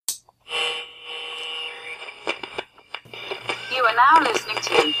now listening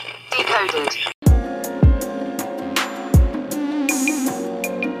to Decoded.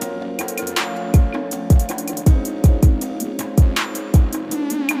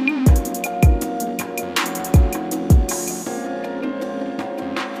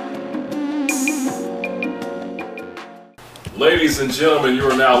 Ladies and gentlemen, you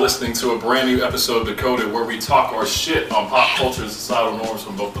are now listening to a brand new episode of Decoded, where we talk our shit on pop culture and societal norms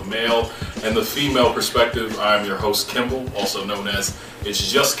from both the male and the female perspective. I am your host, Kimball, also known as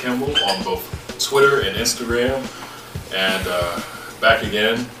It's Just Kimball on both Twitter and Instagram. And back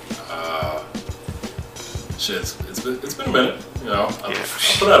again. Shit, it's been a minute, you know. I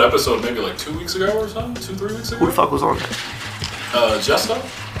put out an episode maybe like 2 weeks ago or something, 2-3 weeks ago. Who the fuck was on that? Justo?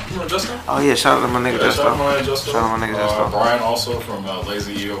 Remember Justo? Oh yeah, shout out to my nigga Justo. Shout out to my Justo. Shout out to my nigga Justo. Brian also from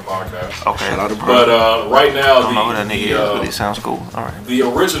Lazy Ego Podcast. Okay, shout out to Brian. But right now, I don't know who that nigga is, but he sounds cool. Alright. The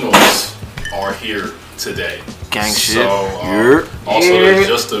originals are here today. Gang shit. So, also,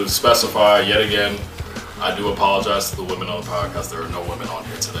 just to specify yet again, I do apologize to the women on the podcast. There are no women on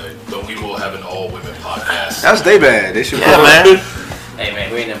here today, but we will have an all-women podcast. That's they bad. They should. Yeah, man. Hey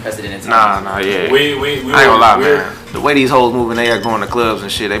man, we ain't unprecedented. Nah, yeah. We I ain't gonna lie, man. The way these hoes moving, they are going to clubs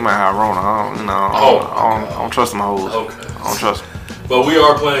and shit. They might have Rona. I don't trust them hoes. Okay. I don't trust them. But we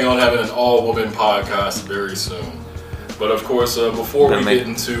are planning on having an all-woman podcast very soon. But of course, before we get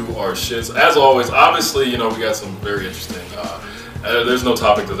into our shits, as always, obviously, you know, we got some very interesting. There's no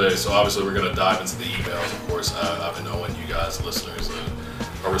topic today, so obviously we're gonna dive into the emails. Of course, I've been knowing you guys, listeners,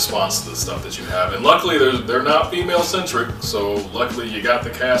 a response to the stuff that you have, and luckily they're not female centric. So luckily you got the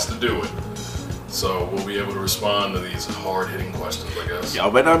cast to do it. So we'll be able to respond to these hard hitting questions, I guess.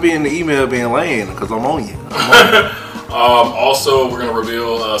 Y'all better not be in the email being lame, because I'm on you. Also, we're going to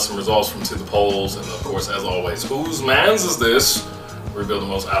reveal some results from To The Polls, and of course, as always, whose mans is this? Reveal the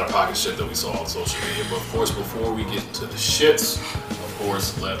most out-of-pocket shit that we saw on social media. But of course, before we get into the shits, of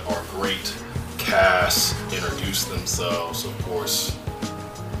course, let our great cast introduce themselves. Of course,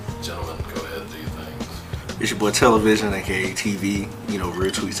 gentlemen, go ahead and do your thing. It's your boy Television, aka TV. You know,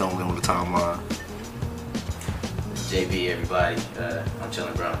 real tweets only on the timeline. JB, everybody. I'm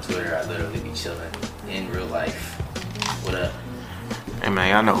chilling, bro, on Twitter. I literally be chilling in real life. What up? Hey man,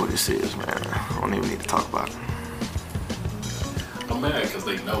 y'all know who this is, man. I don't even need to talk about it. I'm mad because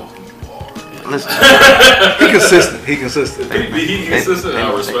they know who you are. Listen, He consistent. He consistent.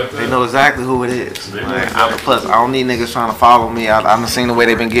 I respect that. they know exactly who it is. They know Like, exactly. plus, I don't need niggas trying to follow me. I done seen the way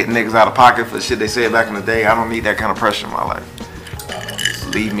they've been getting niggas out of pocket for the shit they said back in the day. I don't need that kind of pressure in my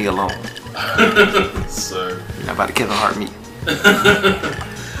life. Leave me alone. Sir. You're not about to Kevin Hart me.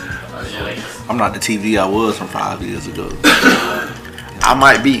 I'm not the TV I was from 5 years ago. I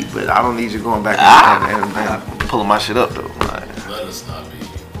might be, but I don't need you going back and pulling my shit up though. Like, Let us not be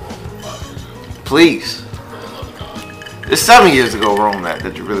wrong 5 years ago. please. For the love of God. It's 7 years ago, Rome, that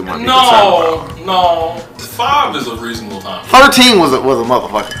you really want to be concerned about. No. 5 is a reasonable time. 13 was a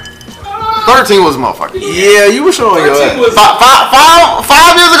motherfucker. 13 was a motherfucker. Yeah, you were showing your 13 ass. was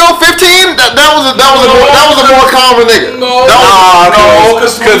 5 years ago, 15. That was a more common nigga. No,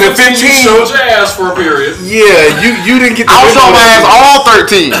 because at 15 you showed your ass for a period. Yeah, you didn't get the I was showing my ass all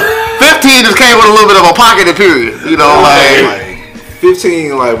 13. 15 just came with a little bit of a pocketed period. You know, like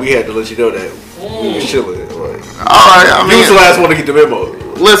 15, like we had to let you know that we was chilling. Like, all right. I you mean, was the last one to get the memo.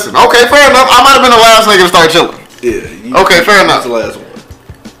 listen. Okay, fair enough. I might have been the last nigga to start chilling. Yeah. Okay, fair enough. You was the last one.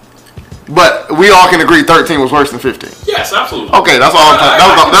 But we all can agree 13 was worse than 15. Yes, absolutely. Okay, that's all.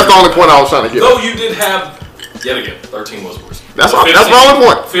 That's the only point I was trying to get. Though you did have, yet again, 13 was worse. That's But my only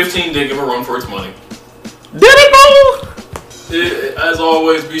point. 15 did give a run for its money. Did it, bro? As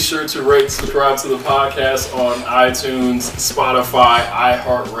always, be sure to rate and subscribe to the podcast on iTunes, Spotify,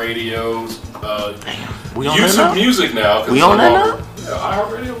 iHeartRadio, We on that YouTube now? Music now. We on that now? Yeah,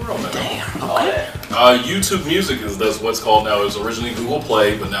 iHeartRadio, we're on that now. All that. YouTube Music that's what's called now. It was originally Google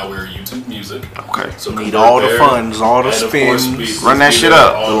Play, but now we're YouTube Music. Okay. So Need convert all the there. funds, all the And of course, spins. Run that shit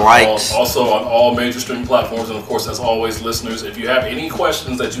up. The likes. Also on all major streaming platforms. And of course, as always, listeners, if you have any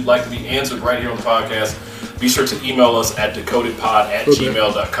questions that you'd like to be answered right here on the podcast, be sure to email us at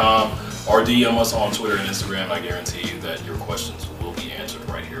decodedpod@gmail.com or DM us on Twitter and Instagram. I guarantee you that your questions will be answered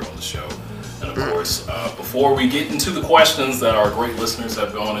right here on the show. And of course, before we get into the questions that our great listeners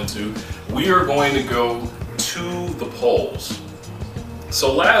have gone into, we are going to go to the polls.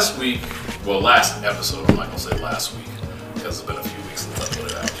 So last episode, I'm not going to say last week, because it's been a few weeks since I put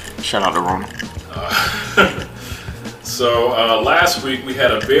it out. Shout out to Rona. So last week we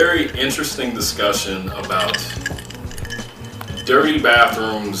had a very interesting discussion about dirty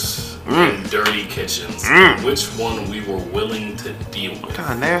bathrooms and dirty kitchens. Which one we were willing to deal with. What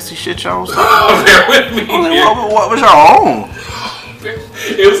kind of nasty shit y'all was Bear with me here. What was y'all on?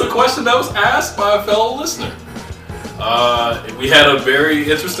 It was a question that was asked by a fellow listener. We had a very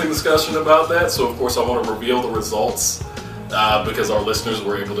interesting discussion about that, so of course I want to reveal the results because our listeners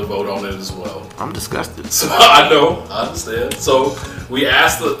were able to vote on it as well. I'm disgusted. So I know, I understand. So we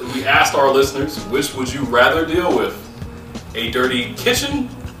asked our listeners, which would you rather deal with, a dirty kitchen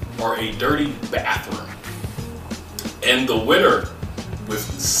or a dirty bathroom? And the winner, with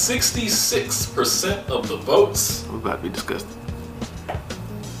 66% of the votes, We're about to be disgusted.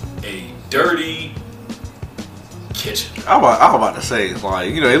 a dirty kitchen. I'm about to say, it's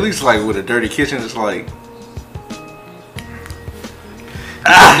like, you know, at least like with a dirty kitchen, it's like.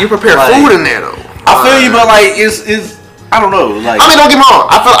 You prepare food in there though. I feel you, but like, it's I don't know. Like, I mean, don't get me wrong.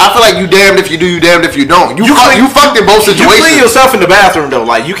 I feel like you damned if you do, you damned if you don't. You fucked in both you situations. clean yourself in the bathroom though.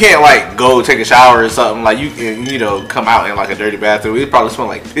 Like, you can't like go take a shower or something. Like, you know, come out in like a dirty bathroom. It probably smell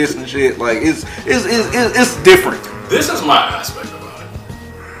like piss and shit. Like, it's different. This is my aspect about it.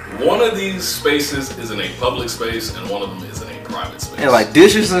 One of these spaces is in a public space, and one of them is in a private space. And like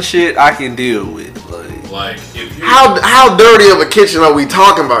dishes and shit, I can deal with. Like if you How dirty of a kitchen are we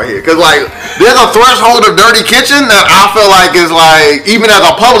talking about here? Because like there's a threshold of dirty kitchen that I feel like is like even as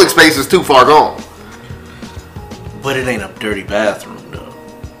a public space is too far gone. But it ain't a dirty bathroom though.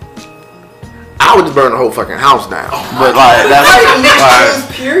 I would just burn the whole fucking house down. But like that's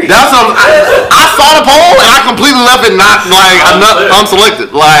Period. That's I saw the poll and I completely left it not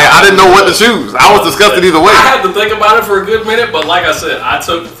unselected. Like I didn't know what to choose. I was disgusted either way. I had to think about it for a good minute, but like I said, I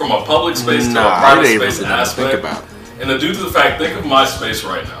took from a public space to a private space aspect. Think about it. And due to the fact, think of my space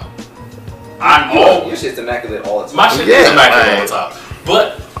right now. Your shit's immaculate all the time. My shit is immaculate all the time.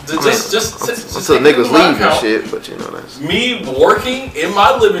 But just until niggas leave and shit, but you know that's me working in my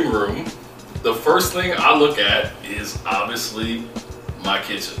living room. The first thing I look at is obviously my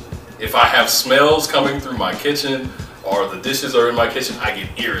kitchen. If I have smells coming through my kitchen or the dishes are in my kitchen, I get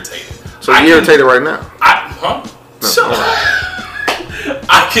irritated. So you're irritated right now?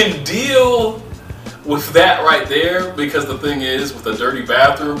 I can deal with that right there because the thing is, with a dirty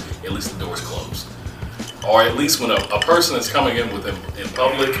bathroom, at least the door's closed. Or at least when a person is coming in with them in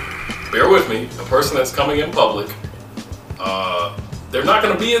public, bear with me, a person that's coming in public, they're not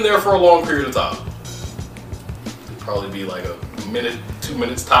going to be in there for a long period of time. It'll probably be like a minute, 2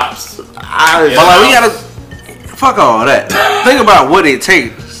 minutes tops. But like, we gotta fuck all that. Think about what it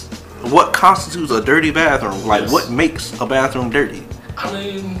takes. What constitutes a dirty bathroom? Like, what makes a bathroom dirty? I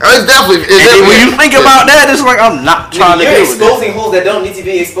mean, it's definitely. When you think about that, it's like I'm not trying to deal with You're exposing holes that don't need to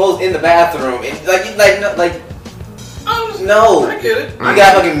be exposed in the bathroom. And no. I get it. You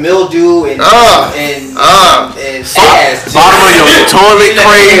got fucking mildew and ass. Bottom of your toilet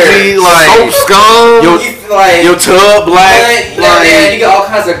crazy, like soap scum. Your tub black. You got all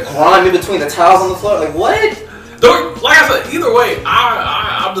kinds of grime in between the tiles on the floor. Like what? Like I said, either way,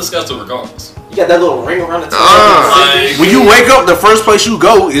 I'm disgusted regardless. You got that little ring around the tile. When you wake up, the first place you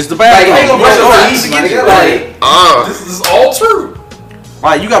go is the bathroom. This is all true.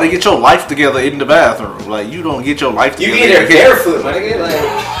 Like, you gotta get your life together in the bathroom. Like, you don't get your life together. You be in there barefoot, my nigga. Like,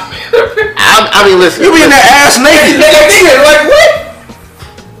 I mean, listen. You be in there ass naked. Like what?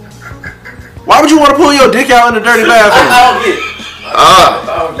 Why would you want to pull your dick out in the dirty bathroom? I don't get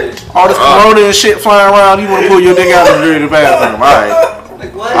it. All this corona and shit flying around, you want to pull your dick out in the dirty bathroom. Alright.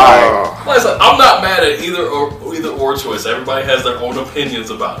 Like what? Listen, I'm not mad at either or choice. Everybody has their own opinions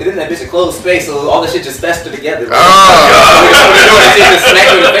about it. It isn't that bitch a closed space, so all this shit just fester together. Bro,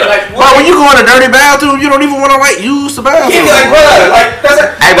 when you go in a dirty bathroom, you don't even want to like use the bathroom. Yeah, like bro, that's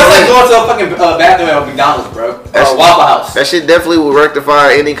like going to a fucking bathroom at McDonald's, bro, or a Waffle House. That shit definitely would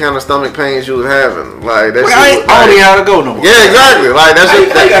rectify any kind of stomach pains you was having. Like that. I don't even know how to go no more. Yeah, exactly. Like that's you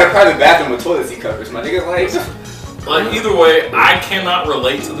got a private bathroom with toilet seat covers, my nigga. Like either way, I cannot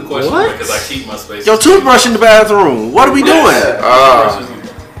relate to the question because I keep my space. Your toothbrush in the bathroom. What are we doing?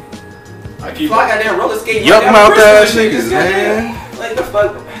 I keep. Fly goddamn roller skating. Yuck mouth ass niggas, man. Like the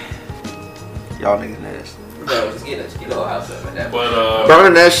fuck. Y'all niggas nasty. Bro, just get a little house up at that. But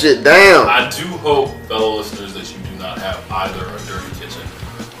burn that shit down. I do hope, fellow listeners, that you do not have either a dirty kitchen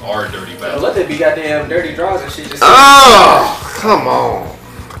or a dirty bathroom. Let there be goddamn dirty drawers and shit. Just come on.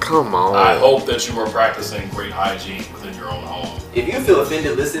 Come on. I hope that you are practicing great hygiene within your own home. If you feel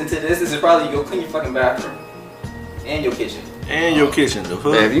offended listening to this is probably you go clean your fucking bathroom. And your kitchen. And your kitchen, the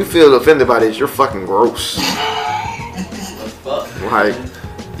fuck. Man, if you feel offended by this, you're fucking gross. Fuck. Like,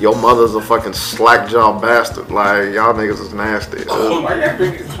 your mother's a fucking slack jaw bastard. Like, y'all niggas is nasty. Why you gotta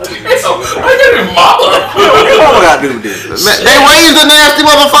bring this I get it, mama. What would I do with this? They raised a nasty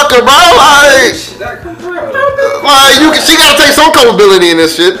motherfucker, bro. Like, she gotta take some culpability in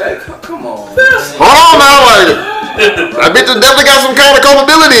this shit. Come on. Hold on now, like, That bitch has definitely got some kind of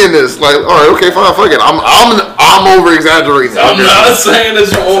culpability in this. Like, all right, okay, fine, fuck it. I'm over exaggerating. I'm not saying that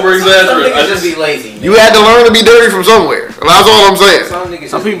you're over Some exaggerating. niggas just be lazy. Man. You had to learn to be dirty from somewhere. That's all I'm saying.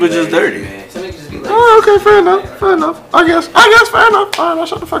 Some people be just lazy, dirty. Man. Some niggas just be lazy. Oh, okay, fair enough. I guess, fair enough. All right, I'll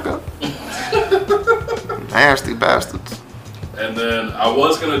shut the fuck up. Nasty bastards. And then I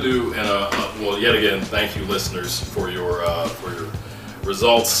was gonna do, well, yet again, thank you, listeners, for your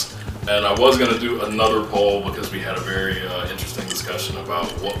results. And I was gonna do another poll because we had a very interesting discussion about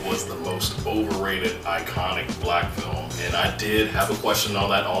what was the most overrated, iconic black film. And I did have a question on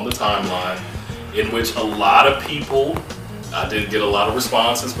that on the timeline, in which a lot of people, I did get a lot of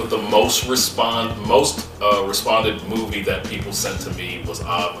responses, but the most responded movie that people sent to me was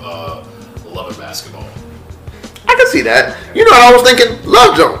Love and Basketball. I can see that. You know what I was thinking?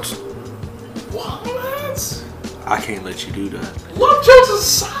 Love Jones. What? I can't let you do that. Love Jones is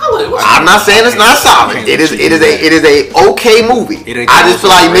solid. I'm not saying it's not solid. It is a okay movie. It ain't I just feel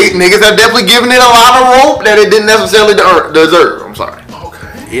like overrated. niggas have definitely given it a lot of rope that it didn't necessarily deserve. I'm sorry.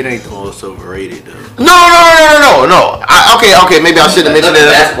 Okay. It ain't the most overrated though. No. Okay. Maybe I should have mentioned it.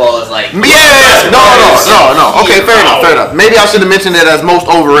 Basketball is like. Yeah. No. Okay, fair enough. Maybe I should have mentioned it as most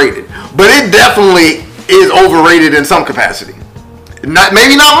overrated, but it definitely is overrated in some capacity.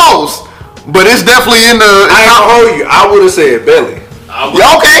 Maybe not most, but it's definitely in the. I ain't gonna hold you. I would have said Belly.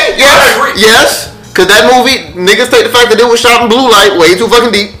 Yeah, okay, yes, I agree. yes. Cause that movie, niggas take the fact that it was shot in blue light way too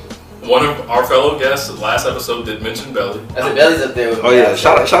fucking deep. One of our fellow guests last episode did mention Belly. I said Belly's up there with Oh yeah,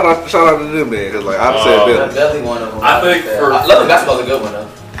 shout out to them man. Cause like I said Belly. Belly one of them. I think for Love and Basketball's a good one though.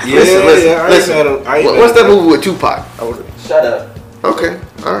 Listen. What's that movie with Tupac? Shut up. Okay,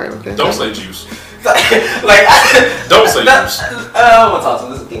 all right, okay. don't say juice. Like Don't say juice. I don't want to talk to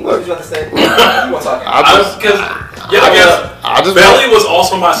him. Listen, what you want to say? You want to talk? I just Belly was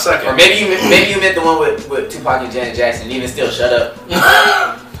also my second. Or maybe you meant the one with Tupac and Janet Jackson. Even still, shut up.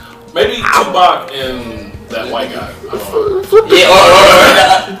 Maybe Tupac and that white guy. I don't know. Yeah, or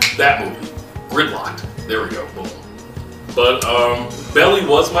That movie. Gridlocked. There we go. Boom. But Belly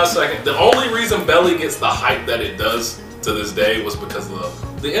was my second. The only reason Belly gets the hype that it does to this day was because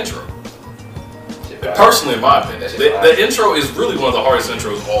of the intro. Personally, in my opinion, the intro is really one of the hardest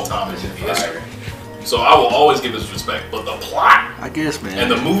intros of all time in movie history. So I will always give it respect. But the plot I guess man.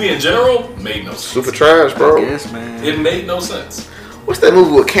 and the movie in general made no sense. super trash, bro. I guess man. It made no sense. What's that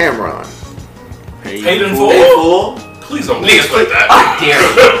movie with Cameron? Hayden fool. Fool? Please don't disrespect that. I dare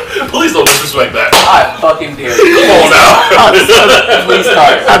you. Please don't disrespect that. I fucking dare you. Come on now. Please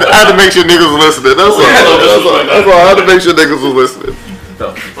start. I had to make sure niggas was listening. That's all. That's all. I had to make sure niggas was listening.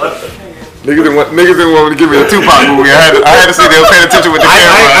 Niggas didn't want me to give me a Tupac movie. I had to see they were paying attention with the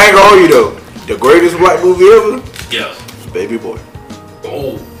camera. I ain't gonna hold you though. The greatest black movie ever, Yeah. Baby Boy.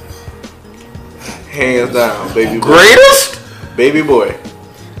 Oh. Hands down, Baby Boy. Greatest? Baby Boy.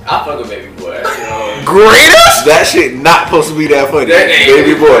 I fuck with Baby Boy. Greatest? That shit not supposed to be that funny. That ain't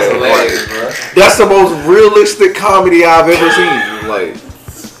Baby Boy. that's hilarious, bro. That's the most realistic comedy I've ever seen. Like,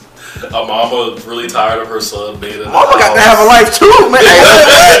 A mama really tired of her son being in the Mama got to house. have a life too, man. I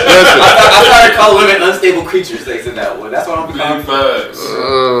started calling women unstable creatures things in that one. That's what I'm Big becoming. facts.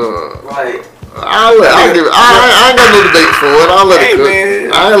 Like, I ain't got no debate for it. I'll let it Hey, cook.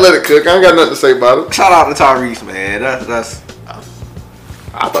 man. I ain't let it cook. I ain't got nothing to say about it. Shout out to Tyrese, man. That's.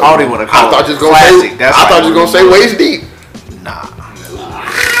 I don't even wanna call I thought it you was gonna classic. say. That's I like thought you was gonna say waist deep. Nah.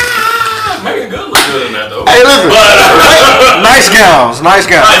 Megan Good look good in that though. Hey, listen. Nice gowns. Nice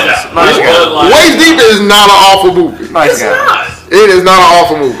gowns. Nice gowns. Waist deep is not an awful movie. Nice It's gowns. not. It is not an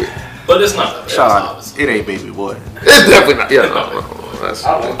awful movie. But it's not that bad. Shout out. Obviously. It ain't Baby Boy. It's definitely not. Yeah, no. That's,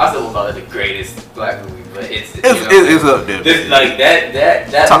 I still won't call it the greatest black movie, but it's It's up there. This, like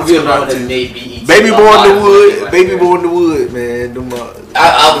that Top movie two, alone top has two. made BET. Baby a Boy lot in the of Wood. fucking Baby black Boy in the Wood, man. Them,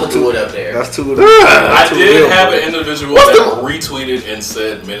 I'll put the wood up there. That's two of I them. That's two of did them, have bro. an individual What's that the- retweeted and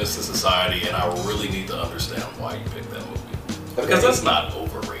said Menace to Society, and I really need to understand why you picked that movie. Because that's not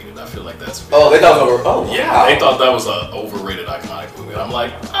overrated. I feel like that's Oh, they thought it was over. Oh, yeah, wow. they thought that was an overrated iconic movie. I'm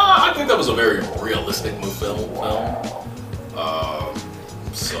like, I think that was a very realistic film.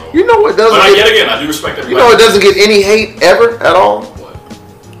 So you know what doesn't but yet get, again, I do respect everybody. you know what doesn't get any hate ever at all? What?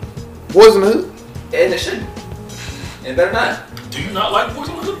 Boys in the Hood. And it shouldn't. It better not. Do you not like Boys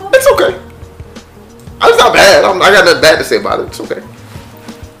in the Hood? bro? It's okay. It's not bad. I got nothing bad to say about it. It's okay.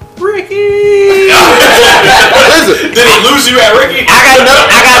 Ricky. Listen, Did he lose you at Ricky? I got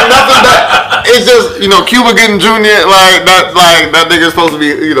nothing but it's just, you know, Cuba Gooding Jr. like that nigga's supposed to be,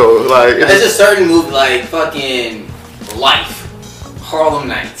 you know, like There's a certain movie like fucking Life, Harlem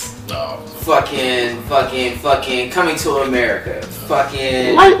Nights. No. fucking Coming to America,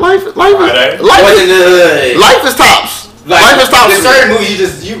 fucking Life Friday. is Boys in the Hood. life is tops. Like, Life is tops. there's certain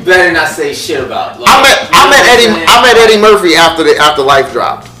movies you better not say shit about. Like, I met Eddie Murphy after Life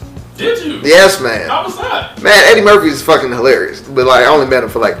dropped. Did you? Yes, man. How was that? Man, Eddie Murphy is fucking hilarious. But like, I only met him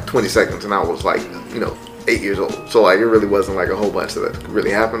for like 20 seconds, and I was like, 8 years old. So like, it really wasn't like a whole bunch that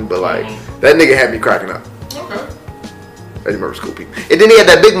really happened. But like, that nigga had me cracking up. Okay. Eddie Murphy's cool people. And then he had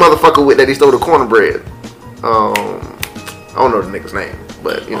that big motherfucker with that he stole the cornbread. I don't know the nigga's name,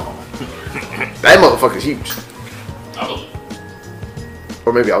 but that motherfucker's huge. I believe.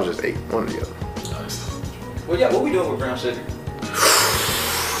 Or maybe I was just 8, one or the other. Nice. Well, yeah, what we doing with brown sugar?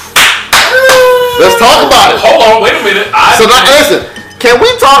 Let's talk about it. Hold on, wait a minute. So now, listen, can we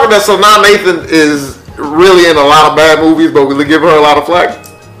talk that so now Nathan is really in a lot of bad movies, but we give her a lot of flack?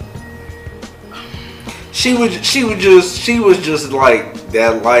 She was just like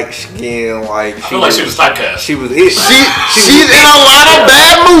that light skin, like I feel like she was typecast. She was it. She's in a lot of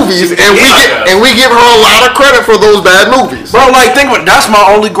bad movies, and we give her a lot of credit for those bad movies. Bro, like think about that's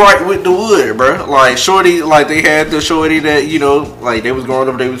my only gripe with The Wood, bro. Like Shorty, like they had the Shorty that like they was growing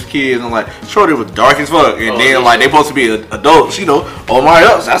up, they was kids, and like Shorty was dark as fuck, and then like they supposed to be adults, Oh my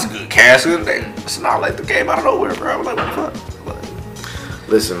else, that's a good casting. It's not like they came out of nowhere, bro. I was like, what the fuck?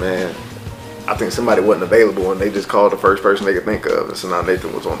 Listen, man. I think somebody wasn't available and they just called the first person they could think of, and so now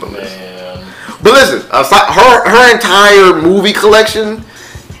Nathan was on the list. Man. But listen, her entire movie collection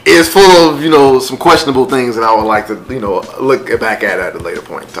is full of some questionable things that I would like to look back at a later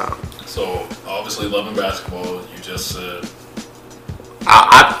point in time. So obviously, loving basketball. You just said.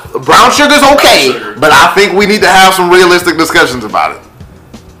 Brown Sugar's okay, Brown Sugar. but I think we need to have some realistic discussions about it.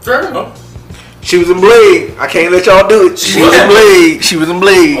 Fair enough. She was in Blade. I can't let y'all do it. She was in Blade. She was in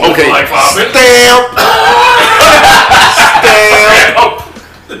Blade. Okay. Like 5 minutes. Stamp.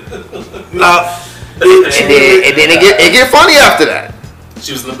 No. And then it get funny after that.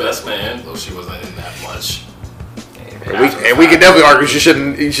 She was the best man, though she wasn't in that much. And we can definitely argue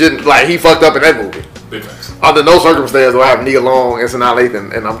he shouldn't like he fucked up in that movie. Big facts. Under no circumstance do I have Nia Long and Sanaa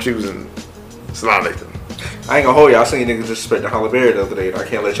Lathan, and I'm choosing Sanaa Lathan. I ain't gonna hold y'all. I seen niggas disrespect the Halle Berry the other day. I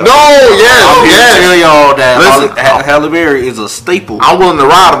can't let y'all. No, yeah. Tell y'all that Listen, Halle Berry is a staple. I'm willing to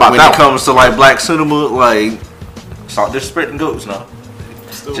ride about when that it comes to like black cinema. Like, stop disrespecting goats now.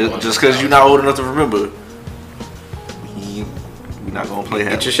 Just because you're not old enough to remember, we're not gonna play.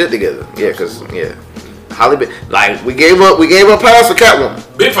 Get your shit together. Yeah, Halle Berry, like we gave up pass for Catwoman.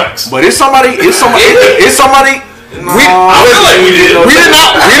 Big facts. But it's somebody. We did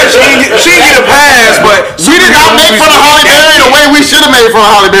not. She didn't get a pass, but we did not make fun of Halle Berry the way we should have made fun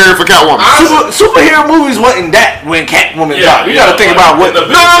of Halle Berry for Catwoman. Superhero movies wasn't that when Catwoman dropped. You gotta think about what. No.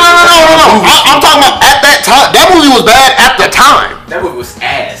 I'm talking about at that time. That movie was bad at the time. That movie was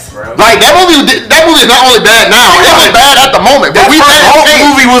ass, bro. Like that movie is not only bad now. It was bad at the moment. But That whole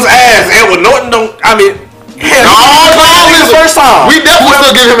movie was ass. Edward Norton don't. I mean. The first time. We definitely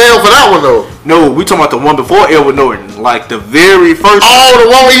still give him hell for that one though. No, we talking about the one before Edward Norton, like the very first. Oh, the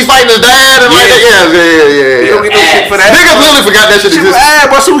one where he's fighting his dad and like that. Yeah. You don't get no shit for that. Niggas literally forgot that shit Shit was existed. ass,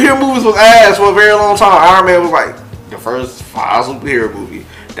 but superhero movies was ass for a very long time. Iron Man was like the first 5 superhero movie.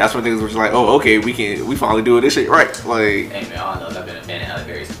 That's when things was like, oh, okay, we finally doing this shit right. Like, Hey man, I don't know. I've been a fan of Halle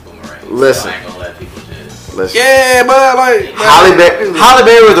Berry's Boomerang. Listen. So I ain't gonna let people just. yeah, but like Halle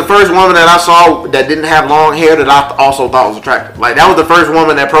Berry was the first woman that I saw that didn't have long hair that I also thought was attractive. Like that was the first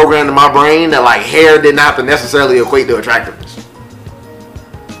woman that programmed in my brain that like hair didn't have to necessarily equate to attractiveness.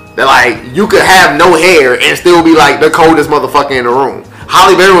 That like you could have no hair and still be like the coldest motherfucker in the room.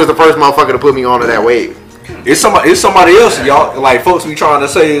 Halle Berry was the first motherfucker to put me onto that wave. it's somebody else, y'all. Like folks be trying to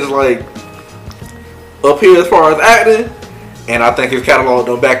say is like up here as far as acting. And I think his catalog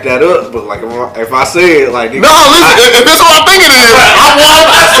don't back that up, but like if I say it, like no, listen, if this is what I think it is,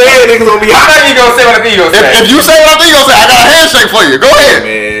 I say it, niggas gonna be. I thought you gonna say what I think you gonna say. If you say what I think you're gonna say, I got a handshake for you. Go ahead.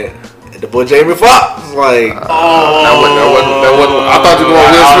 Man, the boy Jamie Foxx, like That wasn't. I thought you were going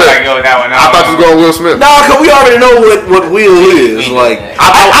Will Smith. I thought you were going Will Smith. nah, cause we already know what Will is. Like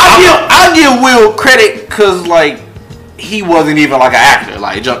I give Will credit cause like he wasn't even like an actor,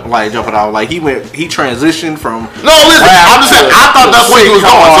 like jumping out. Like he transitioned from. No, listen, I'm just saying, I thought that's where he was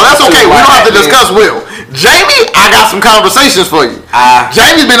going, so that's okay. We don't have to discuss Will. Jamie, I got some conversations for you.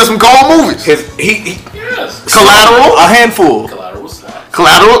 Jamie's been in some cold movies. Yes. Collateral, a handful.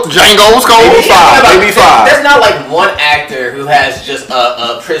 Collateral. Django was cold. Maybe five. There's not like one actor who has just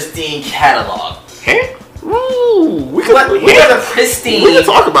a pristine catalog. Ooh, we He has a pristine, we can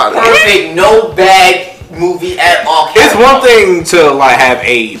talk about it. perfect, no bad movie at all. It's one thing to like have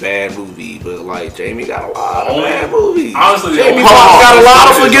a bad movie, but like Jamie got a lot of bad movies. Honestly, Jamie Foxx got a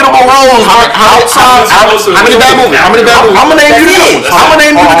lot of forgettable roles. Outside. How many bad movies? How many bad movies? I'm gonna name you the good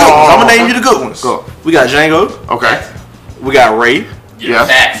ones. I'm gonna name you the good ones. Go. We got Django. Okay. We got Ray. Yeah.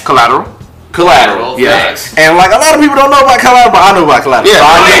 Facts. Collateral. Collateral. Yeah. Facts. And like a lot of people don't know about Collateral, but I know about Collateral. Yeah.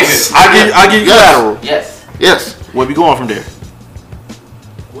 So I give you Yes. Collateral. Yes. Yes. Where we going from there?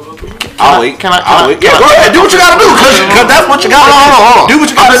 I'll wait. Can I wait. Yeah, go ahead. Do what you gotta do, cause that's what you gotta do. Hold on. Do what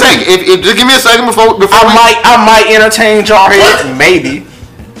you I'm gotta just saying, do. if just give me a second before I might entertain Jarhead, maybe.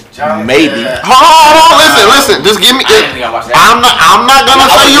 Maybe. Hold on, listen. Just give me. I didn't think I watched that. I'm not gonna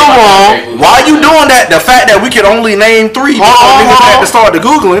say you're wrong. Why are you doing that? The fact that we could only name 3 Hold on, niggas hold had on. to start the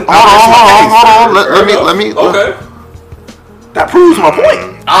Googling. Hold on. Let me. Okay. That proves my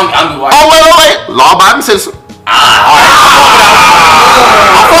point. I'm watching. Oh wait. Law-abiding citizen. I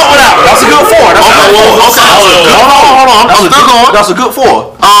fuck with that one. That's a good 4. That's a good 4. Hold on. I'm still going. That's a good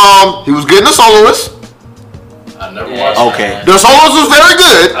 4. He was good in The Soloist. I never Yeah. watched. Okay. The Soloist was very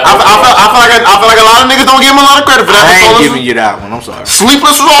good. I feel like a lot of niggas don't give him a lot of credit for that. I The ain't Soloist- giving you that one. I'm sorry.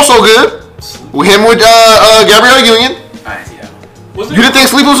 Sleepless was also good. With him with Gabrielle Union. I didn't see that. Was it? You didn't think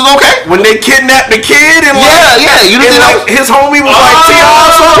Sleepless was okay? When they kidnapped the kid and Yeah. You didn't and think like his homie was like T.I.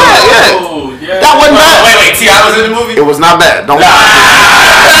 or something. Yeah. that wasn't bad. Wait, T.I. was in the movie? It was not bad. Don't lie.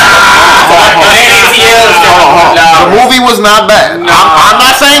 The movie was not bad. I'm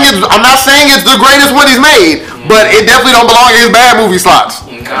not saying it's the greatest one he's made, but it definitely don't belong in his bad movie slots.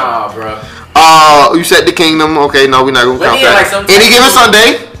 Nah, bro. You said The Kingdom. Okay, no, we're not gonna But count he had, like, that. some Any type Given of-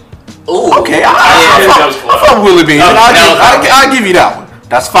 Sunday. Ooh. Okay, that was I fuck Willie Bean. I'll give you that one.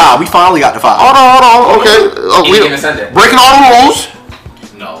 That's 5. We finally got the 5. Hold on. Okay. Any Given Sunday. Breaking all the rules.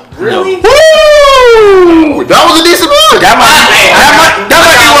 No. Really? Woo! That was a decent one. That might be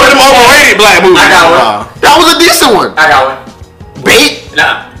one of them overrated black movies. I got one. That was a decent one. I got one. Bait.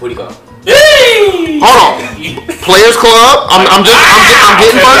 Nah. What do you call it? Hold on. Players Club. I'm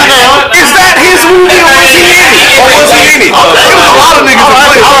getting further down. Is that his movie or was he in it? Or was he in it? There was a lot of niggas that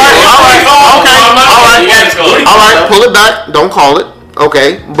played. All right. Pull it back. Don't call it.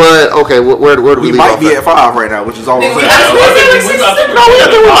 Okay, but okay. Where do we We leave might off be at? at 5 right now, which is all I'm Nigga, we saying. got- No, we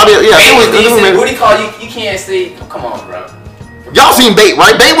got to. Yeah, I think we- What do you call you? You can't say. Come on, bro. y'all seen Bait,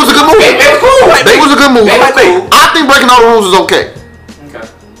 right? Bait was a good movie. Bait was cool. Bait was a good movie. Bait was cool. I think Breaking All the Rules is okay. Okay.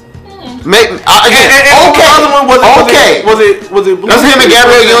 Again, And the other one was okay. Was it Blue? That's him and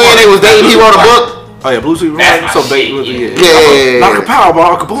Gabrielle Union. They was dating. He wrote a book. Oh yeah, Blue Super That's Mario. my So Bait shit, was yeah. Not a power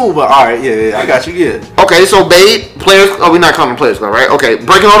ball, kaboom, but all right, yeah, I got you. Yeah. Okay, so Bait, Players. Oh, we're not calling Players Club, right? Okay,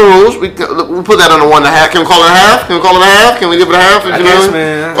 Breaking All the Rules. We put that under 1.5. Can we call it a half? Can we call it a half? Can we give it a half? I guess,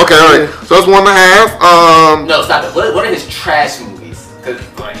 man. Okay, all right. So that's 1.5. No, stop it. What are his trash movies? Cause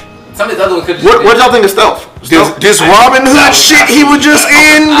like some of his other ones could. What y'all think of Stealth? This Robin Hood shit he was just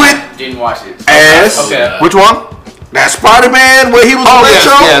in with Didn't watch it. ass. Okay. Which one? That Spider-Man where he was Oh,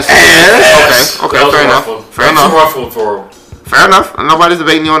 retro. yes. Ass. Okay, fair enough. Fair enough. Fair enough. Nobody's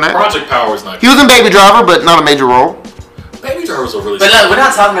debating you on that. Project Power is not. He was in Baby Driver, but not a major role. Baby Driver's a really. But look, we're not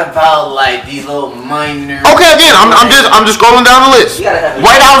talking about like these little minor. Okay, again, I'm just scrolling down the list. You gotta have it.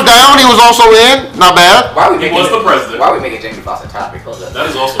 White House Down, he was also in. Not bad. Why are we He making was the president. Why are we making Jamie Foxx a topic? Hold up. That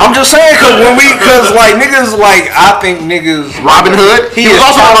is also. I'm just saying, cause like niggas, like I think niggas. Robin Hood. He was is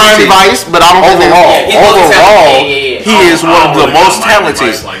also in Miami talented. Vice, but I don't think Overall, Yeah. he is one of the really most got Miami talented.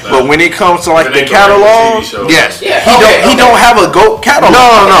 Vice like that. But when it comes to like It the ain't gonna be a catalog, TV show. Yes. Yeah. he don't have a GOAT catalog. No.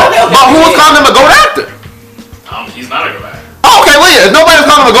 Okay, But who was calling him a GOAT actor? He's not a good actor. Oh, okay, well, yeah. If nobody's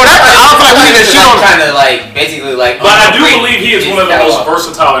calling him a GOAT actor, I don't feel like we need to shit on him. Trying to like basically like. But I do believe he is one of the most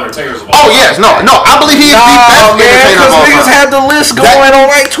versatile entertainers of all Oh, time. yes. No. I believe he is the best Nah, man, entertainer of because all niggas time. had the list going on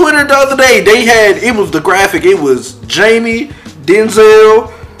like Twitter the other day. They had it was the graphic. It was Jamie,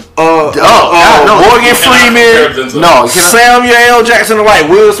 Denzel, Morgan Freeman, No, Samuel L. Jackson, and like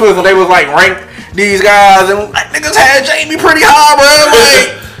Will Smith, and they was like ranked these guys, and like niggas had Jamie pretty high, bro.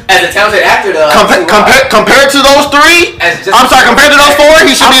 Like, as a talented actor, though. compared to those three, I'm sorry, compared to those four,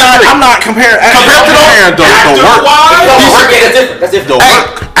 he should be in three. I'm not comparing. Compared to the work. That's different.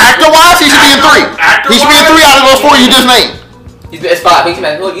 Hey, actor-wise, he should be in three. He should be in three out of those four you just named. It's 5. You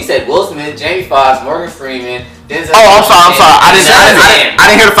said Will Smith, Jamie Foxx, Morgan Freeman, Denzel. Oh, I'm sorry. I didn't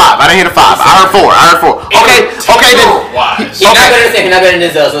hear the five. I heard four. Okay, then. He's not better than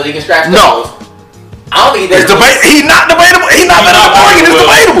Denzel, so he can scratch those. I don't think he's better. He's not debatable. He's not better than Morgan. It's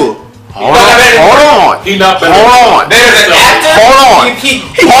debatable. Hold on. He's not better. Hold on. Better than actor? Hold on.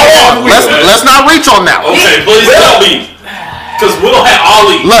 Hold on. Let's not reach on that one. Okay, please tell me. Because Will had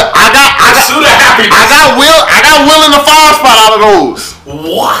Ollie. Look, I got Will in the 5 spot out of those.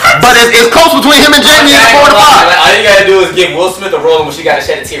 What? But it's close between him and Jamie in 4 to 5. All you gotta do is give Will Smith a role in which you gotta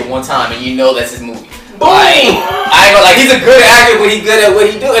shed a tear one time, and you know that's his movie. Like, I ain't gonna like. He's a good actor, but he's good at what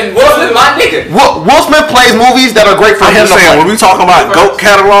he do. And Will Smith, my nigga. Will Smith plays movies that are great for him to play. When we talking about GOAT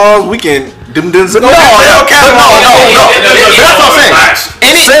catalogs, we can No. That's what I'm saying.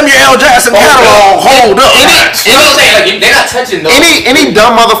 Samuel L. Jackson catalog, hold up. They're not touching those. Any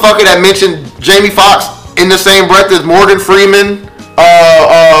dumb motherfucker that mentioned Jamie Foxx in the same breath as Morgan Freeman,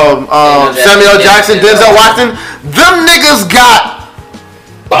 Samuel L. Jackson, Denzel Washington, them niggas got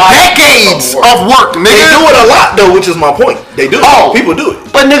decades of work, nigga. They do it a lot though, which is my point. They do. Oh, people do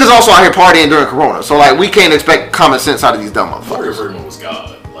it. But niggas also out here partying during Corona, so like we can't expect common sense out of these dumb Morgan motherfuckers. Freeman was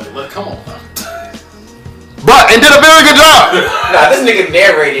God. Like, come on now. But and did a very good job, Nah, this nigga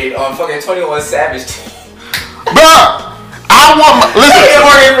narrated on fucking 21 Savage. bruh. I want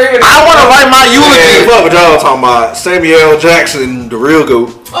to write my Yeah, eulogy. fuck what y'all talking about. Samuel L. Jackson, the real GOAT.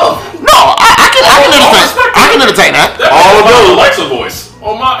 No, I can entertain that. All of those Alexa voice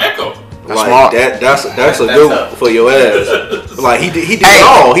on my Echo. That's Like smart. that's a good tough. for your ass. Like he did it Hey,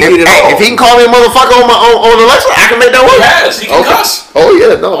 all. He did it all. if he can call me a motherfucker on Alexa, I can make that work. Yes, he can cuss. Oh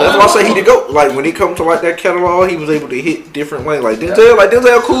yeah, no, That's why I say he did go. Like when he come to like that catalog, he was able to hit different lanes. Like Denzel,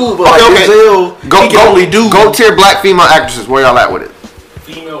 cool, but like Okay. Denzel, he can only do go tier black female actresses. Where y'all at with it?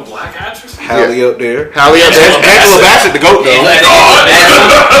 Female black actress? Halle up there. Halle up there. Angela Bassett the GOAT though.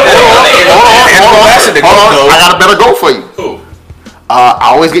 Hold on, I got a better go for you. Who?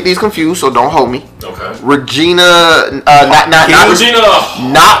 I always get these confused, so don't hold me. Okay. Regina, not Regina.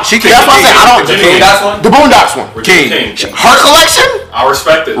 she. That's what I said. I don't. Regina King. The Boondocks one. Regina King. Her collection I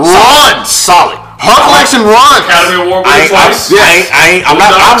respect it. runs solid. Her collection runs. Academy Award winner twice. I'm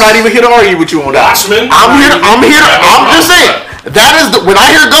not even here to argue with you on that. Watchmen. I'm just saying. That is when I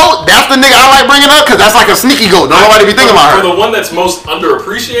hear GOAT, that's the nigga I like bringing up because that's like a sneaky GOAT. Don't nobody be thinking about For her. the one that's most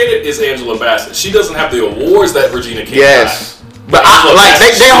underappreciated is Angela Bassett. She doesn't have the awards that Regina King Yes. got. But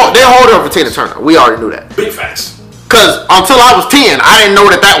they hold her for Tina Turner. We already knew that. Big facts. Cause until I was 10, I didn't know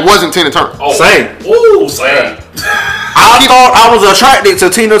that wasn't Tina Turner. Oh, Same. Ooh, same. I thought I was attracted to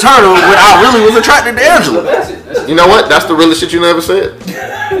Tina Turner when I really was attracted to Angela. You know what? That's the realest shit you never said.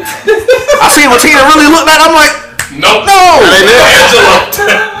 I seen what Tina really looked like. I'm like, Nope. no. That ain't it. Angela.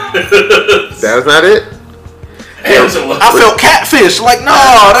 That's not it. Angela. I felt catfish. Like, no,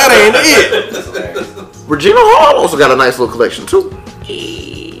 that ain't it. Regina Hall also got a nice little collection too.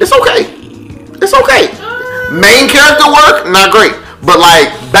 It's okay. It's okay. Main character work, not great. But like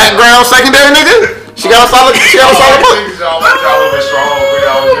background, secondary nigga, she got a solid book.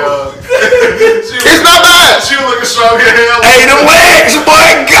 It's not bad. She looking strong as hell. Hey, the legs,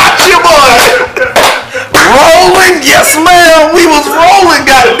 boy, got you, boy. Rolling, yes, ma'am. We was rolling,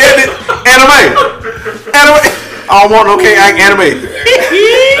 goddammit. Anime. I don't want no anime.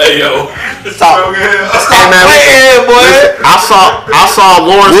 Hey, yo. Stop. Hey man, playing, boy. listen, I saw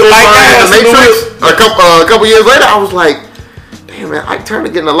Lawrence Fishburne in The Matrix a couple years later. I was like, damn man, Ike Turner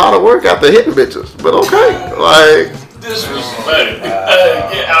getting a lot of work after hitting bitches. But okay, like Disrespect.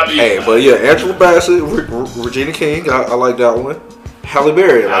 Hey, but yeah, Angela Bassett, Regina King, I like that one. Halle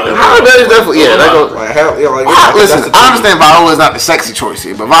Berry, like that. Halle Berry's definitely that goes. Like, like Listen, I understand Viola is not the sexy choice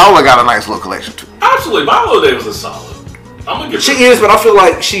here, but Viola got a nice little collection too. Absolutely. Viola Davis is solid. I'm gonna give She her. is, but I feel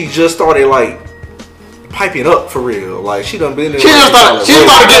like she just started like piping up for real. Like she done been in. She just started getting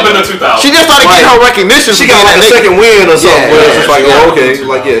in the 2000s. She just started getting her recognition. She for got being like a that second win or something. Yeah, where it's just like, yeah, oh, okay, yeah.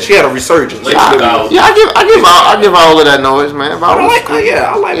 like yeah, she had a resurgence. Late Yeah, 2000s. Yeah, I give Viola that noise, man. Viola, I like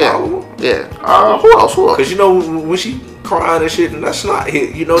yeah, Viola. yeah. Who else? Cause you know when she crying and shit, and that snot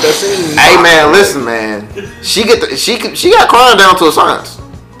hit. You know that scene. Hey man, listen, man. She got crying down to a science.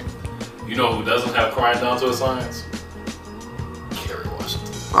 You know who doesn't have crying down to a science? Kerry Washington.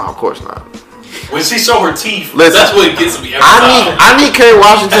 Oh, of course not. When she show her teeth, Listen, that's what gets me every time. I need Kerry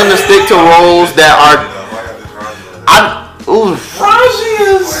Washington to stick to roles that are. Raji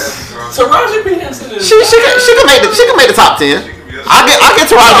is. Taraji P. Henson is. She can make the top 10. I get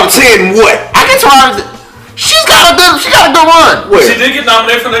Taraji. Top 10 what? I get Taraji. She got a good run. She did get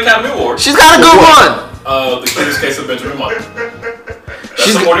nominated for the Academy Award. She's got a good run. The Curious Case of Benjamin Button.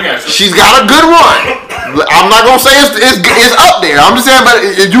 That's supporting actress. She's got a good run. I'm not gonna say it's up there. I'm just saying, but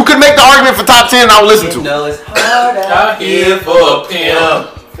if you could make the argument for top 10, I would listen to it. know it's hard out here for a pimp.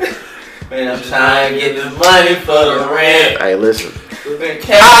 Man, I'm trying to get the money for the rent. Hey, listen.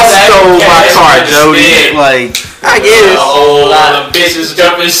 I stole my car, Jody. Like, I guess. A whole lot of bitches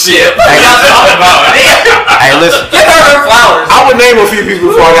jumping ship. Hey, hey, listen. Get her flowers. I would name a few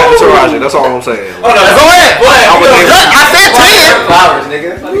people before I got to Taraji. That's all I'm saying. Oh, no, Go ahead. Go ahead. I would name. I said 10. Flowers,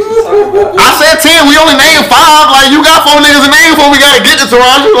 nigga. I said 10. We only named 5. Like, you got 4 niggas to name for. We gotta get to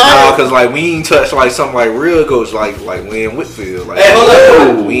Taraji. Nah, cause like we ain't touched like something like real goats like Wayne Whitfield. Like, Hey, hold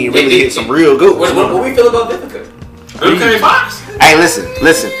up. we ain't really hit some real goats. What we feel about Vivica? Okay, Fox. Hey, listen.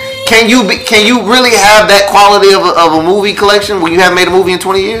 Can you really have that quality of a movie collection when you haven't made a movie in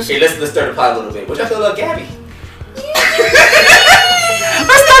 20 years? Hey, let's stir the pot a little bit. What y'all feel about Gabby?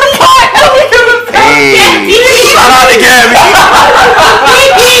 Hey. Shout out to Gabby.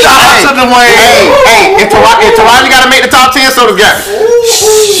 Shout out to Dwayne. Hey, if Taraji gotta make the top 10, so does Gabby.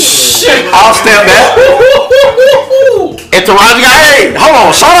 I'll stamp that. If Taraji got, Hey, hold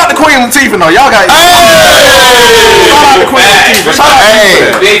on. Shout out to Queen Latifah. No, y'all got. Shout out to Queen Latifah. Shout out to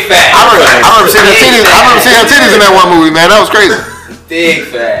Hey. Big facts. I remember seeing her titties. I remember seeing her titties in that one movie, man. That was crazy. Big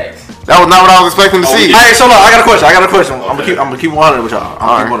facts. That was not what I was expecting to see. Hey, so look, I got a question. I'm gonna keep 100 with y'all.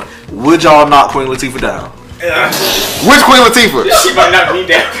 Would y'all knock Queen Latifah down? Which Queen Latifah? She might not be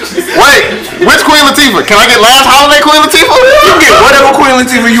down. Wait, which Queen Latifah? Can I get Last Holiday Queen Latifah? You can get whatever Queen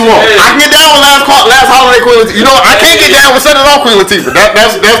Latifah you want. I can get down with Last Holiday Queen Latifah. You know what? I can't get down with Set It Off Queen Latifah.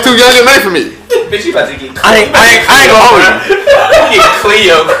 That's too young a name for me. Bitch, you about to get I ain't gonna hold you. Get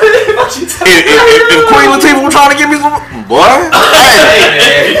Cleo. If Queen Latifah was trying to give me some, boy.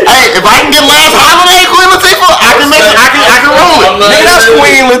 Hey, if I can get Last Holiday Queen Latifah, I can roll it. Nigga, that's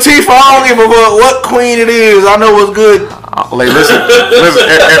Queen Latifah. I don't give a fuck what queen it is. I know what's good. Like, listen.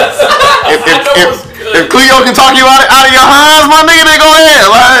 If Cleo can talk you out of your hands, my nigga, then go ahead.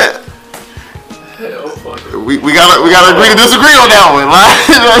 Like, we gotta agree to disagree on that one. Like,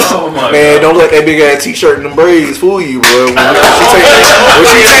 Oh my Man, don't let that big ass t-shirt and them braids fool you, bro. When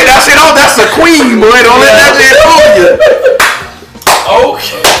she take that shit off, that's a queen, boy. Don't let that shit fool you.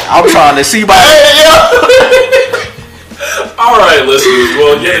 Okay. I'm trying to see by. All right, listeners.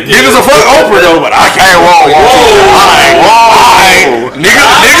 Well, yeah. Niggas a fuck Oprah though, but I can't. Whoa. Niggas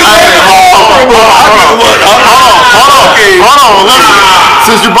Hold on. Listen.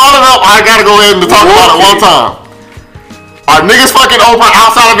 Since you brought it up, I gotta go ahead and talk about it one time. Are niggas fucking Oprah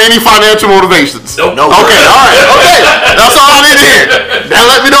outside of any financial motivations? Nope. Okay, alright. Okay. That's all I need to hear. That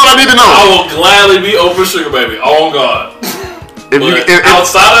let me know what I need to know. I will gladly be Oprah Sugar Baby. Oh God.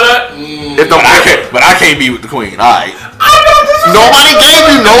 Outside of that, But I can't be with the queen. Alright. nobody gave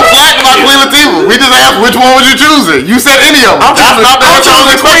you no flack about Queen Latifah. We just asked which one was you choosing. You said any of them. I'm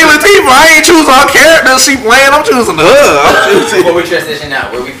choosing Queen Latifah. I ain't choosing her character she playing. I'm choosing her. Before we transition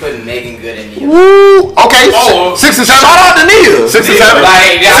out, where we putting Megan Good and Nia? Woo. Okay. Oh. 6 and 7. Shout out to Nia. 6 and 7.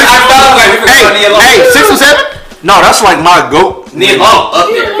 Like, I felt like we could put Nia Long. Hey, 6 and 7. No, that's like my goat. Nia Long up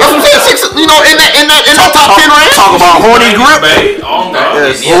there. That's what I'm saying. 6. You know, in that top 10 range. Talk about horny grip. babe. Oh God.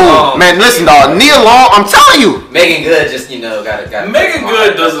 Yes. Nia Long. Man, listen, dog. Nia Long, I'm telling you. Megan Good just, got Megan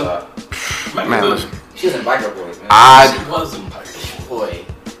Good doesn't. Man, listen. She was in Biker Boys, man. She wasn't like. Boy.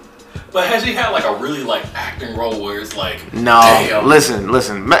 But has she had like a really like acting role where it's like No, damn, listen. when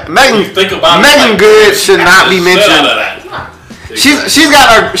you think about it, Megan like, Good should not be shut mentioned. out of that.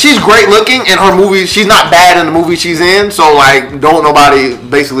 She's great looking in her movies. She's not bad in the movie she's in. So like, don't nobody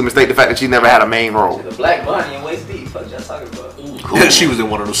basically mistake the fact that she never had a main role. The Black Bunny and Waist Deep. Fuck y'all talking about? She was in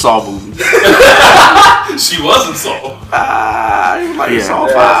one of the Saw movies. She wasn't so. Saw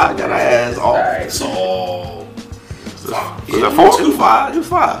 5. Got her ass off. Alright. So Was that 4? It was 5. It was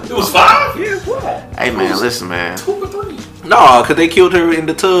 5. it was 5. Yeah, what? Hey man, listen man. 2 or 3. No, cause they killed her in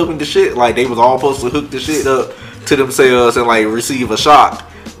the tub and the shit. Like they was all supposed to hook the shit up to themselves and like receive a shock,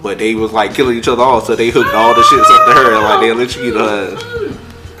 but they was like killing each other off. So they hooked all the shits up to her and like they electrocuted her.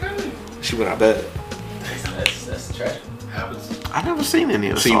 She went out bad. That's tragic. Happens. I never seen any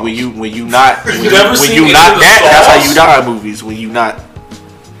of the See, songs. when you not never seen any of the that's how songs? you die in movies. When you not,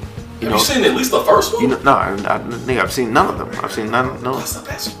 Have you seen at least the first one? No, I think I've seen none of them. I've seen none. No, That's the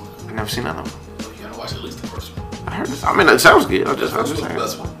best one. I've never seen none of them. Oh, you gotta watch at least the first one. I heard this. I mean, it sounds good. I just That's the saying.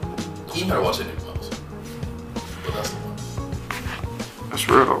 best one. You better watch anything else. But that's the one. That's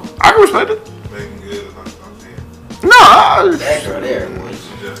real though. I can respect it. Megan Good is not top 10. No. That girl there, boy. She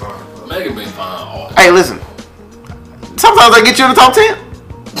just fine. Megan been fine all the Hey, listen. Sometimes I get you in the top 10.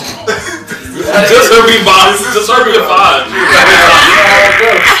 Just her being boss. Just her being fine.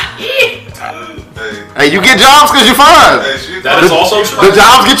 Hey, you get jobs because you're fine. Hey, she That is also true. The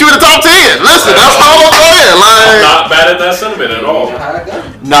jobs get you in the top 10. Listen, that's all I'm saying. I'm Like, not bad at that sentiment at all.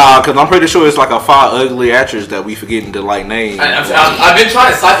 nah, cause I'm pretty sure it's like a 5 ugly actors that we forgetting to like name. I've been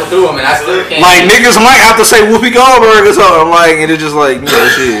trying to cycle through them and I still can't. Like niggas might have to say Whoopi Goldberg or something like, and it's just like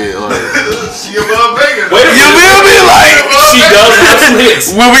shit. Like, she above Megan. Wait a you minute. feel me? Like She does have some hits.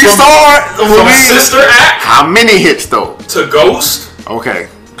 when we start, From Sister Act how many hits though? to Ghost.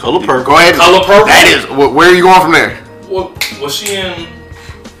 Okay. Color Purple. Go ahead. Color Purple. That is. Where are you going from there? What was she in?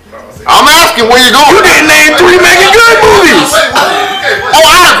 I'm asking where you going. You didn't name 3 Megan Good movies.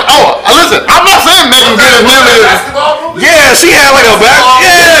 Listen, I'm not saying Megan Good is limited. Basketball movie? Yeah, she had like a back.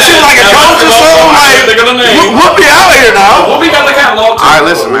 Yeah, she was like a coach or something. Like They're gonna name. Whoopi out here now. Whoopi got the catalog too. All right,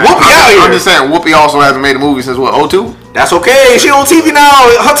 listen, man. Whoopi out here. I'm just saying, Whoopi also hasn't made a movie since what, 02? That's okay. She on TV now.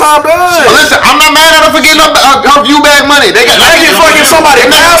 Her time done. But listen, I'm not mad at her for getting her view back money. They got Imagine fucking somebody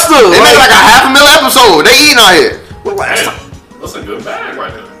faster. They made like a $500,000 episode. They eating out here. Last Hey, time. that's a good bag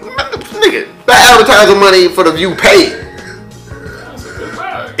right there. Nigga, the advertising money for the view paid. That's a good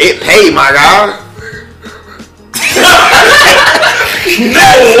bag. It paid, my guy.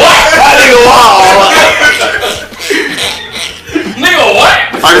 Nigga, what?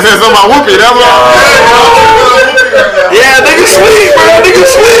 I just said something about Whoopi. That's all. Yeah, niggas sleep, bro.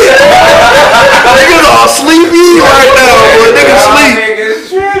 Niggas sleep. Niggas all sleepy right now, boy. Niggas sleep.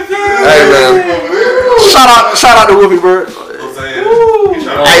 Hey man. Shout out to Whoopi, bro.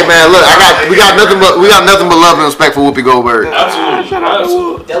 Hey man, look, we got nothing but love and respect for Whoopi Goldberg. Absolutely.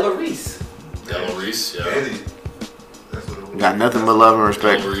 Absolutely. Della Reese. Della Reese, yeah. We got nothing but love and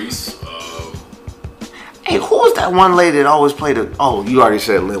respect. Della Reese. Hey, who was that one lady that always played the? Oh, you already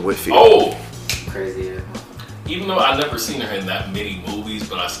said Lynn Whitfield. Oh, Crazy. Yeah. even though I've never seen her in that many movies,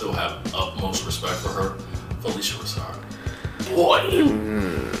 but I still have utmost respect for her. Felicia Rashad. Boy.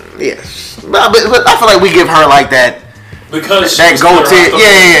 Yes, but I feel like we give her like that Because she that was goatee. clear out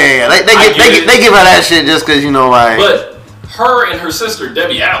Yeah. They give her that shit just because you know like. But her and her sister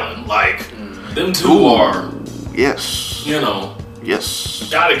Debbie Allen, like them two are, Yes. you know, Yes.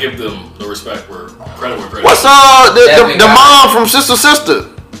 gotta give them the respect where credit where credit. What's the mom from Sister Sister?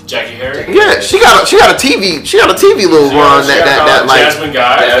 Jackie Harry? Yeah, she got a TV little run that like. Jasmine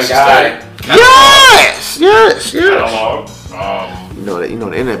Guy. That's Guy. Yes. Catalog. You know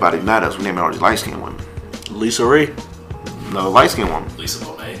that anybody matters. We name all these light skinned women. Lisa Ray. Another light skinned woman. Lisa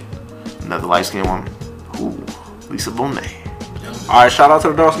Bonet. Another light skinned woman. Ooh, Lisa Bonet. All right, shout out to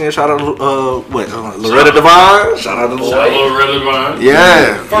the dark skin. Shout out to Loretta Devine. Shout out to Loretta Devine.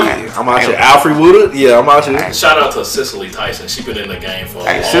 Yeah. I'm out here. Alfred Woodard. Yeah, I'm out here. Shout out to Cicely Tyson. She's been in the game for a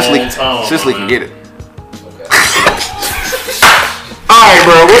Hey, long time. Cicely man. can get it. All right,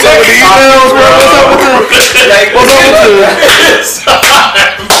 bro. What's up with the emails, bro?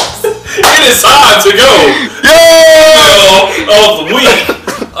 It is time to go. Of the week.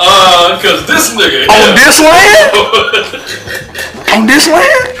 Cause this nigga On this land? On this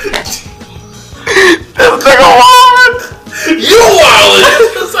land? This nigga wild. You wildin'.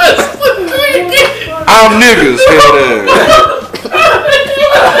 I'm niggas.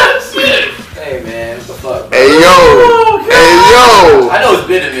 Hey man, what the fuck? Hey yo. I know it's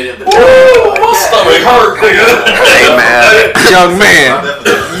been a minute, but My stomach hurt, nigga. Hey man.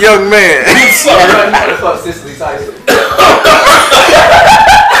 Young man. Sorry. what the fuck, Cicely Tyson?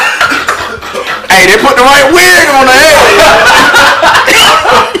 Hey, they put the right wig on the head.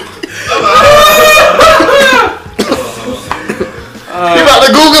 You about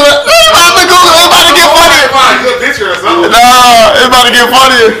to Google it? It's about to get funnier. Find a good picture or something. Nah, it's about to get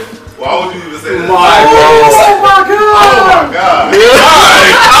funnier. Why would you even say that? Oh my God.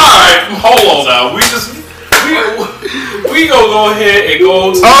 Alright, hold on now. We gonna go ahead and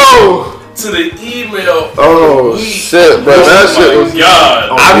go to the email. Oh shit, bro. That shit was. God.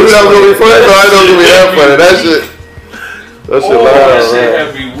 I knew that was gonna be funny, but I didn't know it was gonna be that funny. That shit that loud, shit man.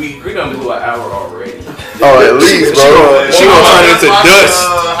 every week. We're gonna do an hour already. Oh, at least, bro. She gonna turn into Watch, dust.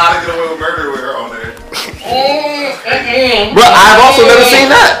 How to Get Away with Murder with her on there. Bro, I've also never seen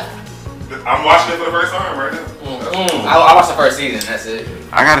that. I'm watching it for the first time right now. I watched the first season. That's it.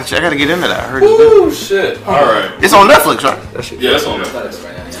 I gotta get into that. I heard it's good. Ooh, shit. Alright. It's on Netflix, right? Yeah, that's on there. Right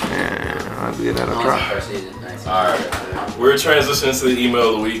now, yeah. Yeah, I'll get that a I watched try. the first season. Nice. Alright. We're transitioning to the email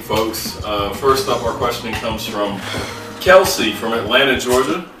of the week, folks. First up, our questioning comes from Kelsey from Atlanta,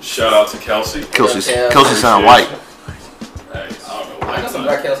 Georgia. Shout out to Kelsey. Kelsey sound white. Hey, I don't know. I know some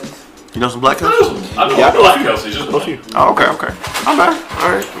black Kelseys. You know some black I Kelsey? know black Kelsey. Just black. Oh, okay. My bad. All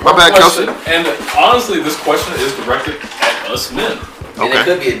right. My bad, Kelsey. And honestly, this question is directed at us men. And it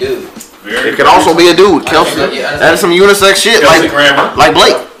could be a dude. Very It could also be a dude, Kelsey. That is some unisex shit, Kelsey Grammer. like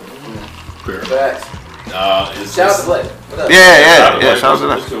Blake. Facts. Is Shout out this- to Blake. What up? Yeah. Shout out to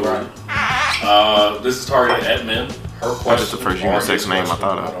Let's that. do it. This is targeted at men. Her question. That's the first unisex name I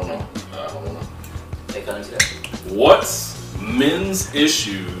thought of. I don't know. They come into that. What's men's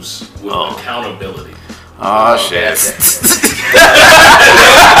issues with accountability? Oh shit.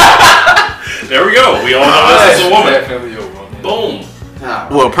 There we go. We all know this is a woman. Definitely a woman. Boom. Nah.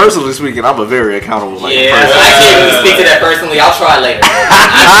 Well, personally speaking, I'm a very accountable person. Yeah, I can't even speak to that personally. I'll try later. I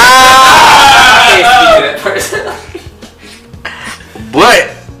can't speak to that personally. But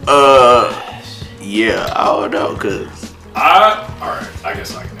Yeah, I don't know, cause Alright, I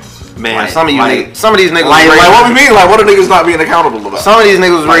guess I can answer. Man, Like- some of these niggas like was raised- what we mean? Like, what are niggas not being accountable about? Some of these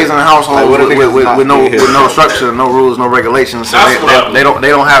niggas was raised in households like, what are niggas not with being held no accountable? structure, no rules, no regulations. So That's what I they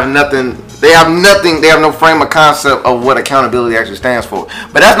don't have nothing. They have nothing. They have no frame of concept of what accountability actually stands for.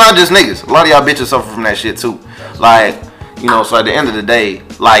 But that's not just niggas. A lot of y'all bitches suffer from that shit too. Like, you know. So at the end of the day,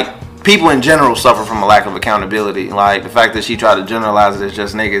 like, people in general suffer from a lack of accountability. Like, the fact that she tried to generalize it as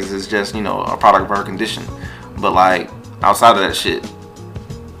just niggas is just, you know, a product of her condition. But like, outside of that shit,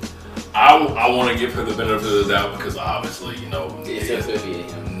 I want to give her the benefit of the doubt because obviously, you know,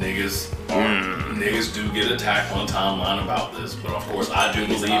 niggas do get attacked on timeline about this, but of course I do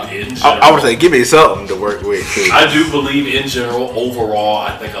believe in general. I would say, give me something to work with. Too. I do believe in general, overall,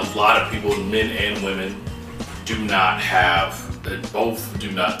 I think a lot of people, men and women, do not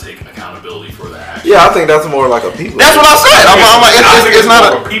take accountability for their actions. Yeah, I think that's more like a people. that's what I said. I'm like, I think it's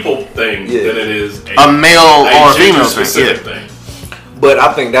not more a people thing Yeah. than it is a male or a female thing. specific Yeah. thing. But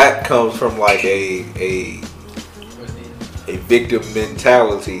I think that comes from like a victim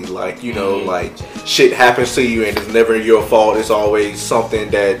mentality. Like, you know, like shit happens to you and it's never your fault. It's always something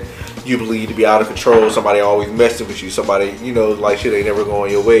that you believe to be out of control. Somebody always messing with you. Somebody, you know, like shit ain't never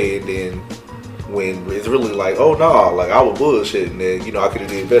going your way. And then when it's really like, oh no, like I was bullshitting, and you know I could have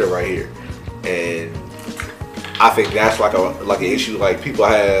did better right here. And I think that's like an issue like people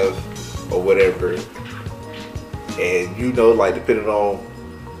have or whatever. And you know, like depending on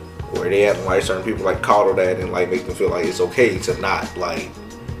where they at, like certain people like coddle that and like make them feel like it's okay to not like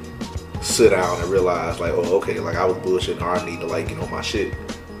sit down and realize like, oh okay, like I was bullshitting or I need to like get on my shit,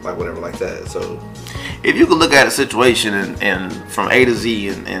 like whatever like that. So if you could look at a situation and from A to Z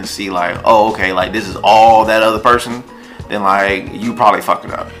and see like, oh okay, like this is all that other person, then like you probably fucked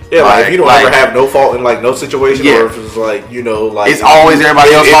it up. yeah, like if you don't ever have no fault in like no situation, Yeah. or if it's like, you know, like It's always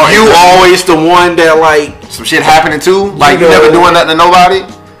everybody else's fault. if you always the one that like some shit happening too, like you know- never doing nothing to nobody.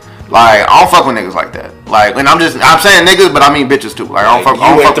 Like I don't fuck with niggas like that. Like, and I'm saying niggas, but I mean bitches too. Like I don't fuck. I you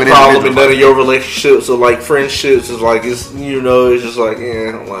don't ain't fuck the with problem in individuals. none of your relationships or like friendships. Is like it's, you know, it's just like,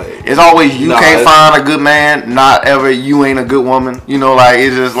 yeah, like It's always you Nah, can't it's- find a good man, not ever you ain't a good woman. You know, like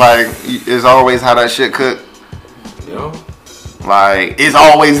it's just like it's always how that shit cook. you know. Like it's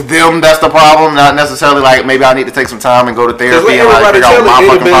always them that's the problem, not necessarily like maybe I need to take some time and go to Because therapy and like everybody figure out tell what my it,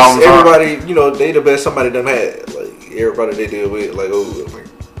 they the fucking problems best. are. Everybody, you know, they the best somebody done had. Like everybody they deal with, like, oh, like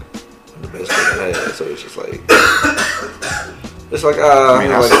I'm the best they done had. So it's just like, it's like,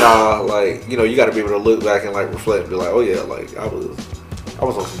 like nah, like you know, you got to be able to look back and like reflect and be like, oh yeah, like I was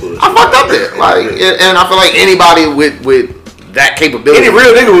on some bullshit. I fucked up there. Like, and I feel like anybody with that capability, Any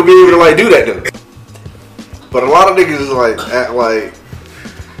real nigga would be able to like do that though. But a lot of niggas is like act like,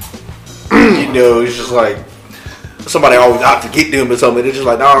 you know, it's just like somebody always out to get them or something. It's just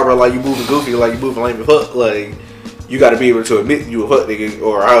like, nah, bro, like you moving goofy, like you moving lame as fuck. Like you got to be able to admit you a fuck nigga,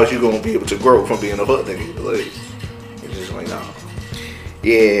 or how else you gonna be able to grow from being a fuck nigga? Like it's just like, nah.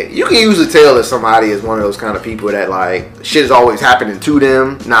 yeah, you can usually tell that somebody is one of those kind of people that like shit is always happening to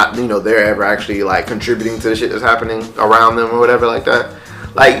them, not they're ever actually like contributing to the shit that's happening around them or whatever like that.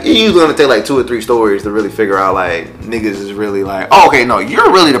 Like you're usually gonna take like 2 or 3 stories to really figure out like niggas is really like, oh, okay, no, you're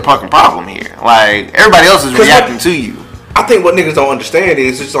really the fucking problem here. Like everybody else is reacting to you. I think what niggas don't understand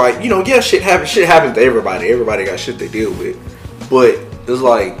is it's like, you know, yeah, shit happens to everybody. Everybody got shit they deal with. But it's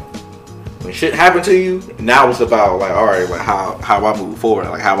like when shit happened to you, now it's about like, all right, like how I move forward,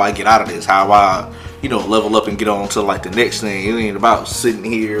 like how I get out of this, how I, you know, level up and get on to like the next thing. It ain't about sitting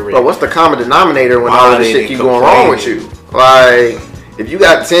here and Bro, what's the common denominator when all this whining shit and keep going wrong with complaining. you? Like if you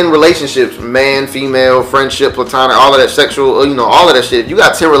got 10 relationships, man, female, friendship, platonic, all of that sexual, all of that shit. If you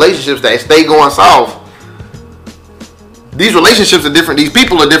got 10 relationships that stay going south, these relationships are different. These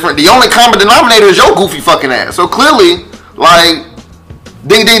people are different. The only common denominator is your goofy fucking ass. So clearly, like,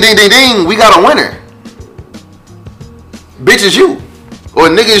 ding, ding, ding, ding, ding, we got a winner. Bitch is you. Or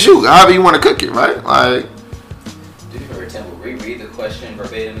nigga is you. However you want to cook it, right? Like, Did you, for example, reread the question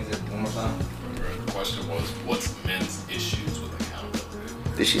verbatim one more time? The question was, what's men's issues with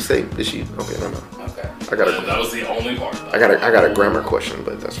accountability? did she? Okay, no. Okay. That was the only part. I got a grammar question,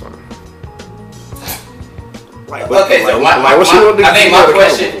 but that's fine. like, what, Okay, so like, what she want to do? I think my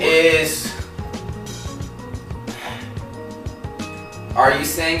question is, are you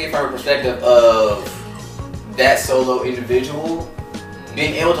saying it from a perspective of that solo individual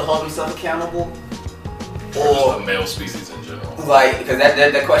being able to hold himself accountable? Or the male species in general. Like, because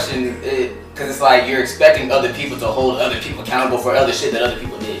that question, because it's like you're expecting other people to hold other people accountable for other shit that other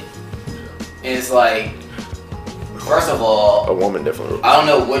people did. And it's like, first of all, A woman definitely. I don't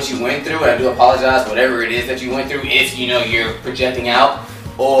know what you went through, and I do apologize, whatever it is that you went through, if you're projecting out.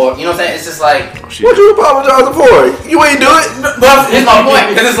 Or, you know what I'm saying? It's just like, What you apologizing for? You ain't do it. but here's my point.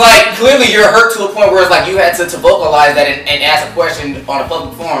 Because it's like, clearly you're hurt to a point where it's like you had to vocalize that and ask a question on a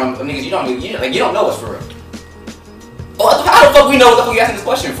public forum. I mean, you don't know what's for real. Well, how the fuck we know what the fuck you asking this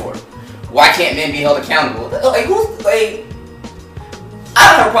question for? Why can't men be held accountable? Like, I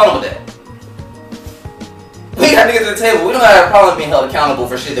don't have a problem with that. We got niggas at the table. We don't have a problem being held accountable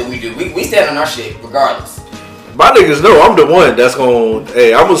for shit that we do. We stand on our shit regardless. My niggas know I'm the one that's gonna,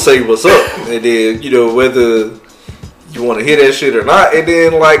 hey, I'm gonna say what's up. And then, whether you want to hear that shit or not. And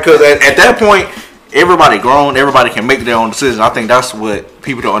then, like, because at that point, everybody grown, everybody can make their own decision. I think that's what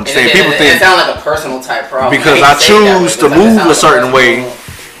people don't understand. People think it sounds like a personal type problem. because I choose to move a certain way,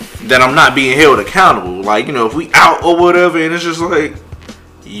 that I'm not being held accountable. Like, if we out or whatever, and it's just like,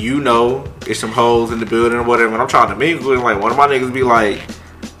 there's some hoes in the building or whatever, and I'm trying to mingle, and like one of my niggas be like,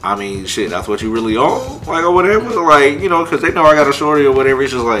 I mean, shit, that's what you really on? Like, or whatever. Like, because they know I got a shorty or whatever.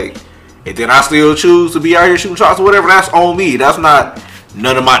 It's just like, and then I still choose to be out here shooting shots or whatever. That's on me. That's not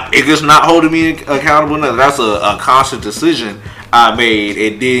none of my niggas not holding me accountable. Nothing. That's a conscious decision I made.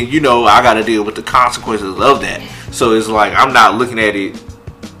 And then, I got to deal with the consequences of that. So it's like, I'm not looking at it.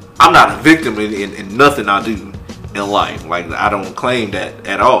 I'm not a victim in nothing I do in life. Like, I don't claim that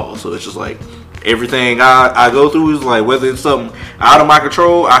at all. So it's just like, everything I go through is like, whether it's something out of my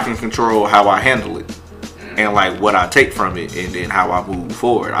control, I can control how I handle it and like what I take from it, and then how I move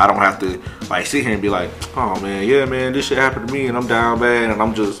forward. I don't have to like sit here and be like, oh man, yeah man, this shit happened to me and I'm down bad, and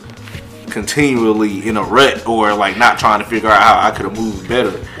I'm just continually in a rut or like not trying to figure out how I could have moved better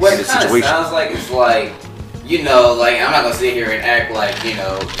what in the it kind of situation. sounds like it's like, like I'm not gonna sit here and act like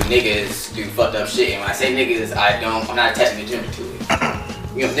niggas do fucked up shit. And when I say niggas, I'm not attaching the gender to it.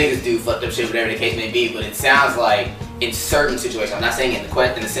 Niggas do fucked up shit, whatever the case may be, but it sounds like in certain situations, I'm not saying in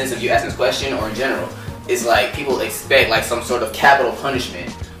the sense of you asking this question or in general, it's like people expect like some sort of capital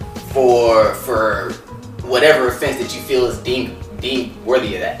punishment for whatever offense that you feel is deemed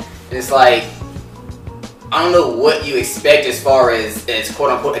worthy of that. And it's like, I don't know what you expect as far as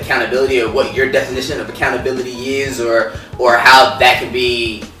quote unquote accountability, or what your definition of accountability is, or how that can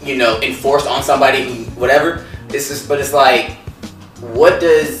be, enforced on somebody who, whatever. But it's like,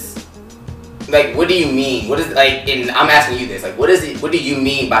 what do you mean? What is, like, and I'm asking you this, like, what do you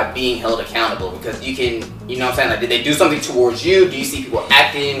mean by being held accountable? Because you can, what I'm saying, like, did they do something towards you? Do you see people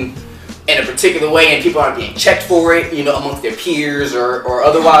acting in a particular way and people aren't being checked for it, amongst their peers or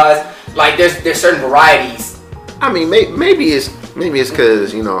otherwise? Like, there's certain varieties. I mean, maybe it's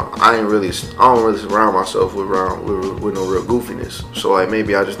because I don't really surround myself with no real goofiness. So like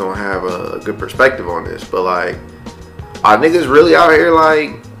maybe I just don't have a good perspective on this. But like, are niggas really out here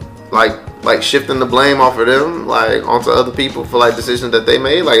like shifting the blame off of them, like onto other people for like decisions that they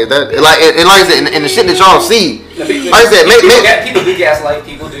made? Like, is that like, and like I said, and the shit that y'all see, like I said, people do gaslight,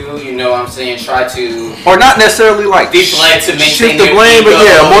 people do, what I'm saying, try to, or not necessarily like deflect to maintain shift the blame, but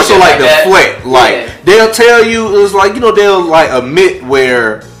yeah, more so like deflect. Like, they'll tell you, it's like, they'll like admit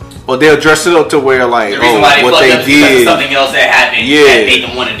where, or they'll dress it up to where like, what they did, something else that happened, that made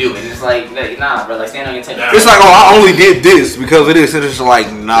them want to do it. It's like, nah, bro, like, stand on your 10. It's like, I only did this because of this, and it's just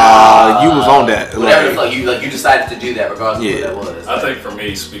like, nah, you was on that. Whatever the fuck, you decided to do that regardless of what that was. I think for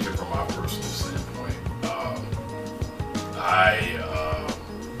me, speaking from my personal standpoint, I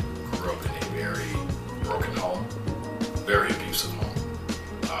grew up in a very broken home, very abusive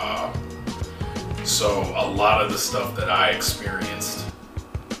home. So a lot of the stuff that I experienced,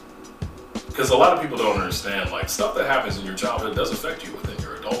 because a lot of people don't understand, like, stuff that happens in your childhood does affect you within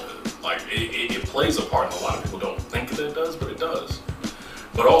your adulthood. Like, it plays a part, and a lot of people don't think that it does, but it does.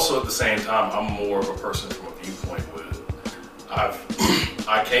 But also at the same time, I'm more of a person from a viewpoint with,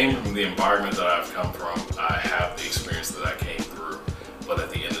 I came from the environment that I've come from. I have the experience that I came through. But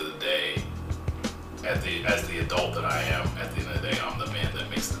at the end of the day, as the adult that I am, at the end of the day, I'm the man that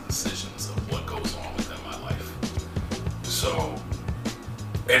makes the decisions of what goes on within my life. So,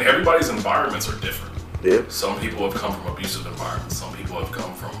 and everybody's environments are different. Yeah. Some people have come from abusive environments. Some people have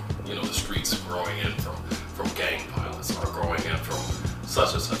come from, the streets, growing in from gang violence, or growing in from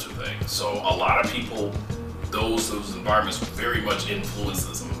such and such a thing. So a lot of people, those environments very much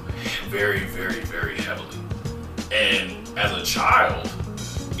influences them very, very, very heavily. And as a child,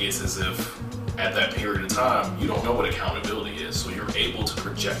 it's as if at that period of time, you don't know what accountability is. So you're able to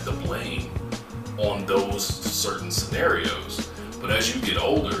project the blame on those certain scenarios. But as you get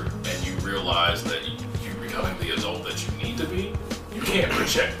older and you realize that you're becoming the adult that you need to be, you can't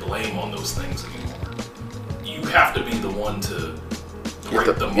project blame on those things anymore. You have to be the one to break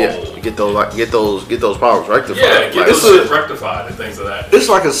the mold. Yeah, get those problems rectified. Yeah, get those shit rectified and things of that. It's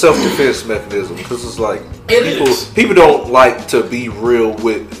like a self-defense mechanism, because it's like, People don't like to be real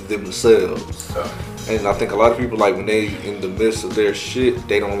with themselves. And I think a lot of people, like, when they in the midst of their shit,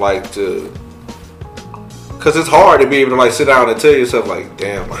 they don't like to, because it's hard to be able to, like, sit down and tell yourself, like,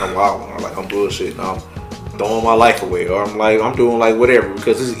 damn, like, I'm wild, or like, I'm bullshitting, I'm throwing my life away, or I'm doing, like, whatever,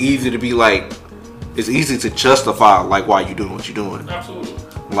 because it's easy to be, like, it's easy to justify, like, why you doing what you're doing. Absolutely.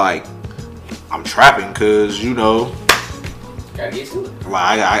 Like, I'm trapping because, you know, Gotta get to it.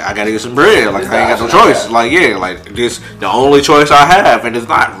 like, I gotta get some bread. Like, I ain't got no choice. Like, yeah, like, this the only choice I have, and it's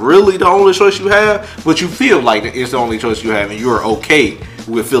not really the only choice you have, but you feel like it's the only choice you have, and you're okay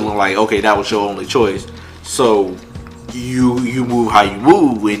with feeling like, okay, that was your only choice. So you move how you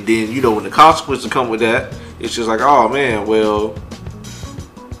move, and then, you know, when the consequences come with that, it's just like, oh man, well,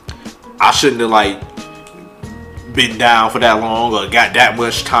 I shouldn't have, like, been down for that long, or got that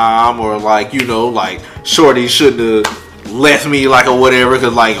much time, or, like, you know, like, shorty shouldn't have left me, like, or whatever,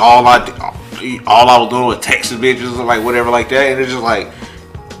 because, like, all I was doing was texting bitches or, like, whatever like that. And it's just like,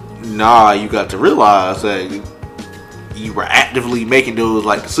 nah, you got to realize that you were actively making those,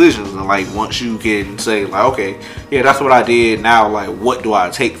 like, decisions, and, like, once you can say, like, okay, yeah, that's what I did, now, like, what do I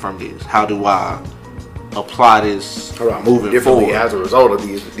take from this? How do I apply this moving forward as a result of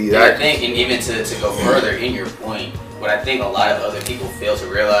these I actions? think, and even to go further in your point, what I think a lot of other people fail to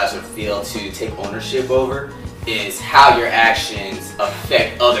realize or fail to take ownership over is how your actions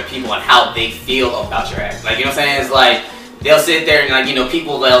affect other people and how they feel about your act. Like, you know what I'm saying? It's like, they'll sit there and, like, you know,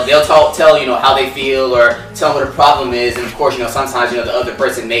 people, they'll tell, you know, how they feel or tell them what the problem is. And of course, you know, sometimes, you know, the other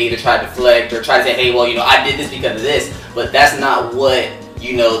person may either try to deflect or try to say, hey, well, you know, I did this because of this. But that's not what,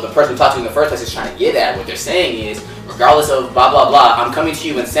 you know, the person who talked to you in the first place is trying to get at. What they're saying is, regardless of blah, blah, blah, I'm coming to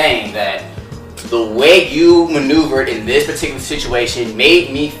you and saying that the way you maneuvered in this particular situation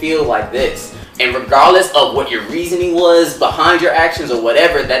made me feel like this. And regardless of what your reasoning was behind your actions or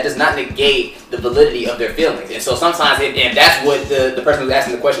whatever, that does not negate the validity of their feelings. And so sometimes, and that's what the person who's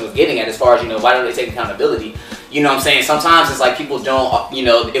asking the question was getting at, as far as, you know, why don't they take accountability? You know what I'm saying? Sometimes it's like people don't, you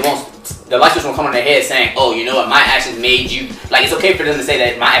know, the light switch won't come on their head saying, oh, you know what, my actions made you, like, it's okay for them to say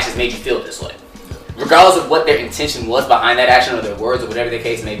that my actions made you feel this way. Regardless of what their intention was behind that action or their words or whatever the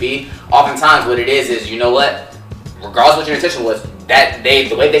case may be, oftentimes what it is, you know what, regardless of what your intention was, that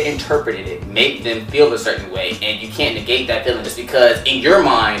the way they interpreted it made them feel a certain way, and you can't negate that feeling just because in your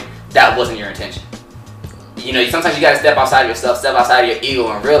mind that wasn't your intention. You know, sometimes you gotta step outside of yourself, step outside of your ego,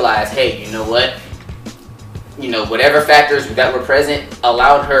 and realize, hey, you know what? You know, whatever factors that were present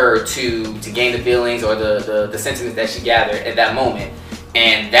allowed her to gain the feelings or the sentiments that she gathered at that moment,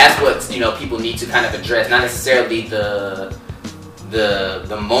 and that's what, you know, people need to kind of address, not necessarily the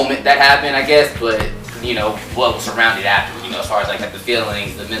moment that happened, I guess, but, you know, what was surrounded after, you know, as far as like the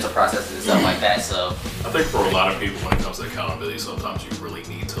feelings, the mental processes and stuff like that. So I think for a lot of people, when it comes to accountability, sometimes you really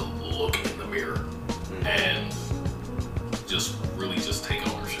need to look in the mirror and just really just take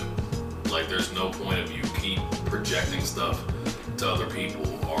ownership. Like, there's no point of you keep projecting stuff to other people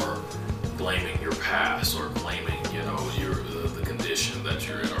or blaming your past or blaming, you know, the condition that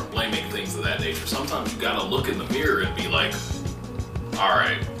you're in or blaming things of that nature. Sometimes you gotta look in the mirror and be like, all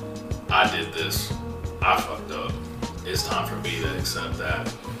right, I did this. I fucked up. It's time for me to accept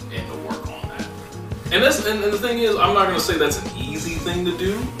that and to work on that. And the thing is, I'm not gonna say that's an easy thing to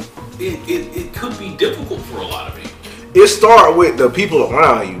do. It could be difficult for a lot of people. it start with the people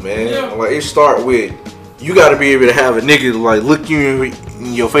around you, man. Yeah. Like, it start with, you got to be able to have a nigga like look you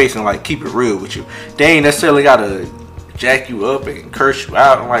in your face and like keep it real with you. They ain't necessarily got to jack you up and curse you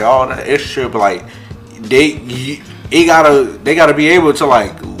out and like all that extra, but like they gotta be able to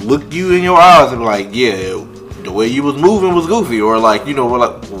like look you in your eyes and be like, yeah, the way you was moving was goofy, or like, you know,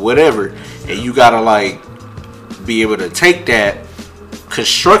 like whatever, and you gotta like be able to take that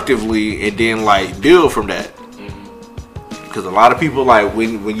constructively and then like build from that. Because a lot of people, like,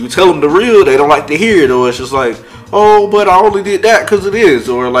 when you tell them the real, they don't like to hear it, or it's just like, oh, but I only did that because it is,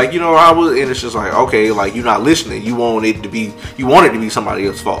 or like, you know, I was, and it's just like, okay, like, you're not listening. You want it to be somebody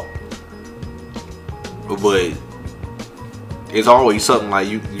else's fault, but it's always something like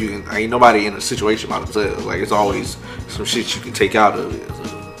you ain't nobody in a situation by themselves. Like, it's always some shit you can take out of it. So.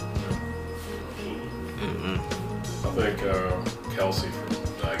 I think Kelsey,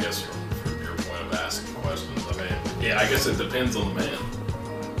 I guess from your point of asking questions, I mean, yeah, I guess it depends on the man,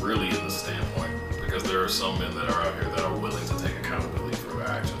 really, in this standpoint, because there are some men that are out here that are willing to take accountability for their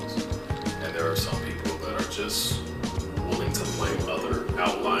actions, and there are some people that are just willing to blame other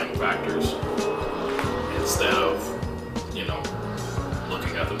outlying factors instead of, you know,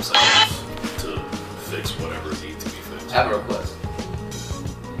 looking at themselves to fix whatever needs to be fixed. I have a request.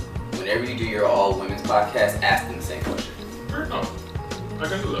 Whenever you do your all women's podcast, ask them the same question. Fair enough. I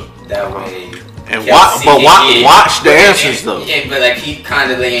can do that. That way, And Kelsey, watch the answers though. Yeah, but like he kind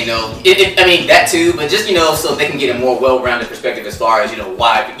of, you know, I mean that too, but just, you know, so they can get a more well-rounded perspective as far as, you know,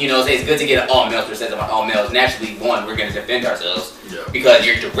 why, you know, it's good to get an all males perspective on all males. Naturally, one, we're gonna defend ourselves because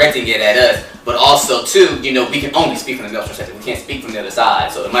you're directing it at us, but also two, you know, we can only speak from the male's perspective. We can't speak from the other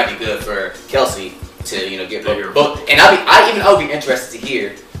side, so it might be good for Kelsey to, you know, get both. And I'll be interested to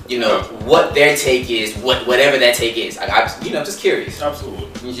hear, you know, what their take is, whatever that take is. I you know, just curious. Absolutely.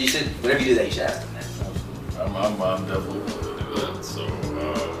 You should, whenever you do that, you should ask them that. Absolutely. I'm definitely willing to do that. So,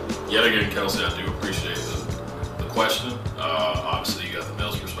 yet again, Kelsey, I do appreciate the question. Obviously, you got the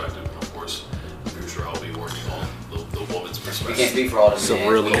male's perspective, and of course, I'm sure I'll be working on the woman's perspective. We can't speak for all the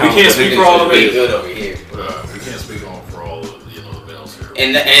men. We can't speak for all the men. Good over here. We can't speak for all of the males here.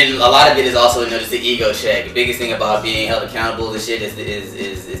 And a lot of it is also, you know, just the ego check. The biggest thing about being held accountable to shit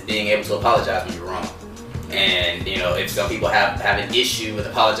is being able to apologize when you're wrong. And, you know, if some people have an issue with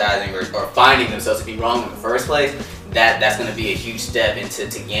apologizing or finding themselves to be wrong in the first place, that's going to be a huge step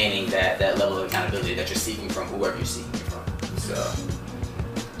into gaining that level of accountability that you're seeking from whoever you're seeking it from. So,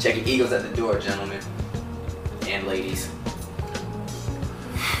 check your egos at the door, gentlemen and ladies.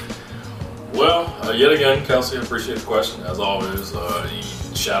 Well, yet again, Kelsey, I appreciate the question. As always,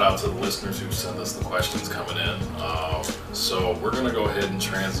 shout out to the listeners who send us the questions coming in. So we're going to go ahead and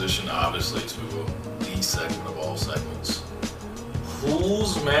transition, obviously, to the segment of all segments.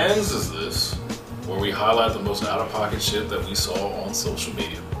 Whose mans is this? Where we highlight the most out-of-pocket shit that we saw on social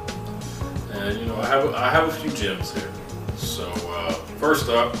media. And, you know, I have a few gems here. So, first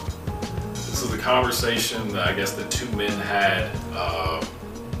up, this is the conversation that I guess the two men had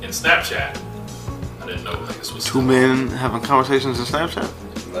in Snapchat. I didn't know this was Two men having conversations in Snapchat?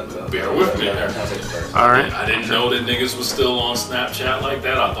 Bear with me there. Alright. I didn't know that niggas was still on Snapchat like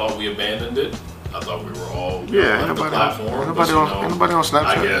that. I thought we abandoned it. I thought we were all left the platform. Nobody on Snapchat.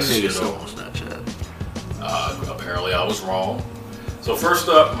 I guess, you know, on Snapchat. apparently I was wrong. So first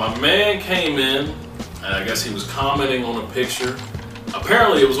up, my man came in, and I guess he was commenting on a picture.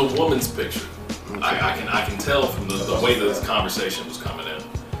 Apparently it was a woman's picture. I can tell from the way that this conversation was coming in.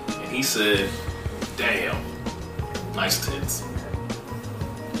 And he said, "Damn, nice tits."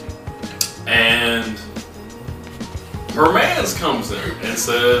 And her mans comes in and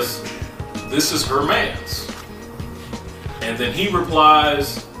says, "This is her mans." And then he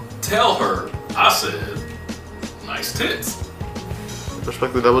replies, "Tell her I said, nice tits."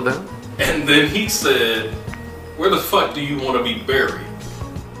 Respect the double down. And then he said, "Where the fuck do you want to be buried?"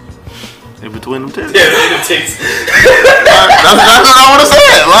 In between them tits. Yeah, the tits. That's what I want to say.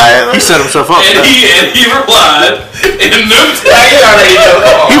 Like, He set himself up. And he replied, "In them tits."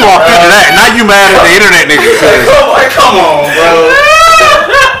 He walked into that. Now you mad at the internet nigga. Come on, bro.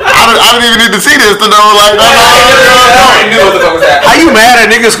 I didn't even need to see this to know. Like, I already knew what the fuck was happening. How you mad at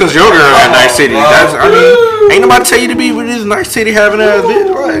niggas because your girl got nice titties? I mean, ain't nobody tell you to be with this nice titty having ass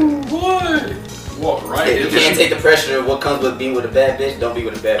bitch, right? What? Walk right If you into can't take the pressure of what comes with being with a bad bitch, don't be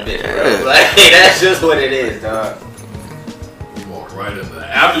with a bad bitch, bro. Yeah. Like, that's just what it is, dog. You walk right into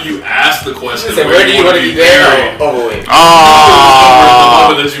that. After you ask the question, Say, where do you want to be buried? Oh, wait.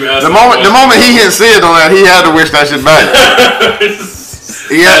 The moment he hit send on that, he had to wish that shit back.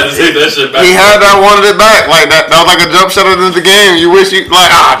 He had to take that shit back. He had that, wanted it back. Like that was like a jump shot into the game. You wish you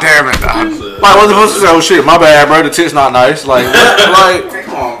damn it. Like, what's supposed to say? Oh shit, my bad, bro. The tit's not nice. Like, like.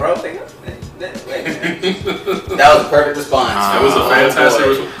 Come on, bro. Wait, that was a perfect response. That was a fantastic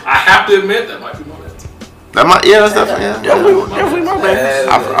response. I have to admit, that might be my answer. That might, that's definitely, Definitely my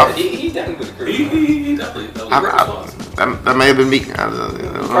bad. He definitely was a creep. He definitely, that was a great response. that may have been me.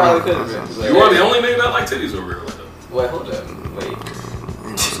 Probably could have been. You are the only nigga that like titties over here like that. Wait, hold up. Wait.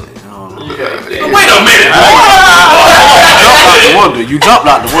 Wait a minute! You jumped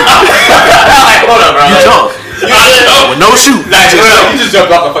out the window. Hold up, bro. You jumped. With no shoe. You just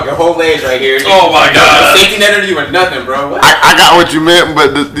jumped off a fucking whole ledge right here. Oh my god. Safety net under you or nothing, bro. What? I got what you meant,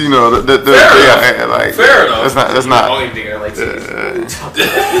 but Fair enough. That's not. Only nigga that likes titties.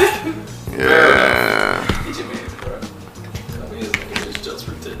 Yeah. Get your man, bro. I mean, it's just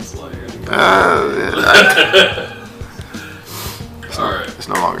for tits, like. Alright. It's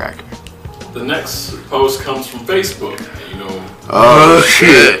no longer accurate. The next post comes from Facebook. You know. Oh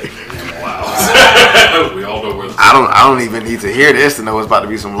shit. Wow. We all know where this I don't even need to hear this to know it's about to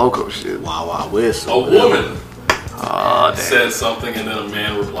be some loco shit. Wow, whistle. A woman Oh, damn. said something and then a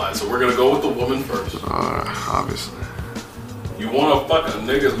man replied. So we're gonna go with the woman first. Obviously. You wanna fuck a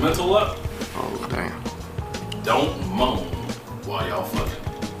nigga's mental up? Oh, damn. Don't moan while y'all fucking.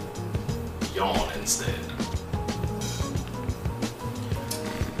 Yawn instead.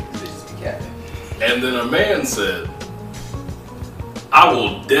 And then a man said, I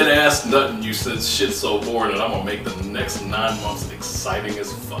will dead ass nothing you said shit so boring and I'm gonna make the next 9 months exciting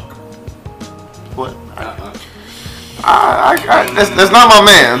as fuck. What? That's not my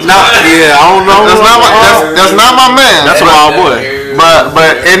man. Yeah, I don't know. That's not my man. That's my boy.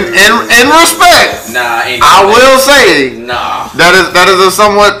 But in respect, I will say that is a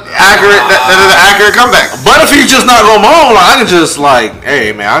somewhat accurate that is an accurate comeback. But if he's just not going home, like I can just like,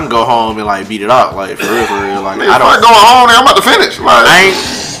 hey man, I can go home and like beat it out, like for real. Like I don't going home. I'm about to finish. Like, I ain't.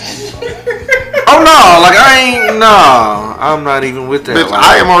 Oh no, like I'm not even with that. Bitch, Like,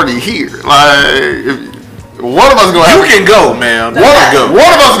 I am already here. Like, one of us is gonna have. You can go, man. One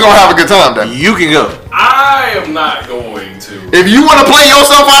of us is gonna have a good time. Then You can go. I am not going to. if you want to play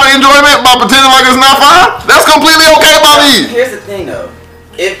yourself out of enjoyment by pretending like it's not fine, that's completely okay by me. Here's the thing though.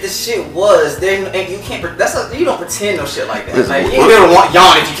 If the shit was, then you can't. You don't pretend no shit like that. Listen, Like you don't want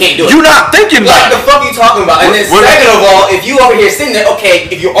yawn if you can't do it. You not thinking Like about the it. fuck you talking about? And then second of all, if you over here sitting there, okay,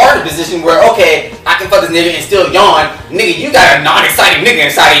 if you are in a position where okay, I can fuck this nigga and still yawn, nigga, you got a non-exciting nigga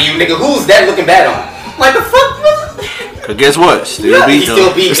inside of you, nigga. Who's that looking bad on? Like the fuck? Cause guess what? Still beat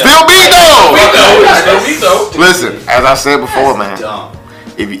Still though. beat Still beat though. Though. Listen, as I said before, man.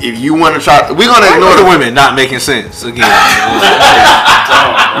 If you want to try, we're gonna ignore the the women not making sense again.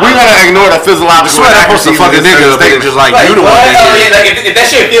 we're gonna ignore the physiological. Swear that supposed to fuck a nigga, but it's just like you the one What? that Oh, did. yeah, like if that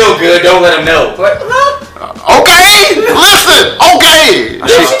shit feel good, don't let him know. What? Okay, listen. Okay.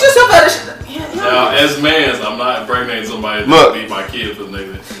 She just up out of shit. Now, as mans, I'm not impregnating somebody Look. to beat my kid for the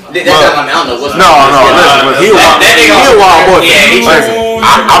nigga. That's not my I don't know what's No, listen. He a wild boy. Yeah, he Listen,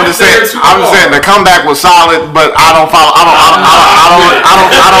 I'm just saying the comeback was solid, but I don't follow. I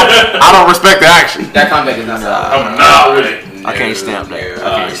don't respect the action. That comeback is not solid. I'm not with it. I can't stamp that.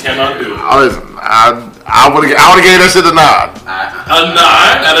 I cannot do it. Listen, I would have gave that shit a nod. A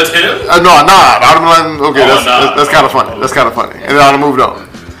 9 out of 10? No, a nod. I'd have been like, okay, Oh, a nod. that's kind of funny. That's kind of funny, and then I'd have moved on.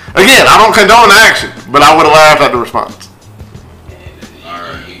 Again, I don't condone the action, but I would have laughed at the response.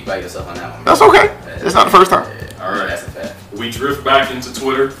 You bite yourself on that one. That's okay. It's not the first time. All right. That's a fact. We drift back into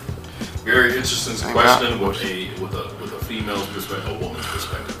Twitter. Very interesting question God. with a female's perspective, a woman's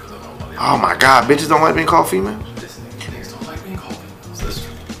perspective. Because I know a lot of Oh my God, bitches don't like being called females. niggas don't like being called females. That's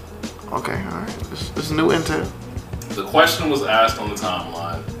true. Okay, all right. This is new intel. The question was asked on the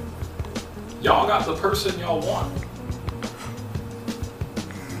timeline. Y'all got the person y'all want.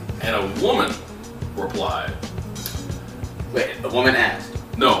 And a woman replied. Wait, a woman asked.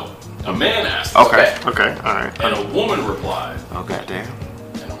 No, a man asked. Okay, all right. And a woman replied. Oh goddamn.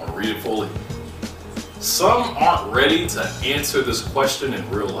 And I'm gonna read it fully. Some aren't ready to answer this question in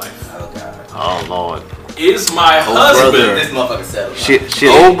real life. Oh god. Oh Lord. Is my husband This motherfucker settled. Shit.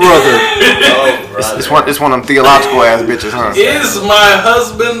 Oh brother. Oh, brother. It's one of them theological ass bitches, huh? is my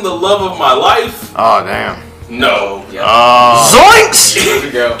husband the love of my life? Oh damn. No. Yep. Zoinks! Here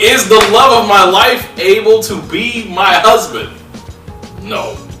we go. Is the love of my life able to be my husband?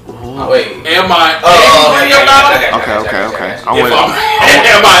 No. Oh, wait. Am I Oh, angry about it? Okay. I'm If with I'm, it.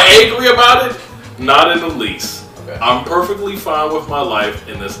 am I angry about it? Not in the least. Okay. I'm perfectly fine with my life,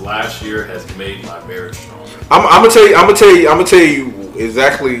 and this last year has made my marriage stronger. I'm gonna tell you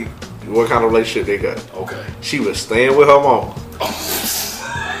exactly what kind of relationship they got. Okay. She was staying with her mama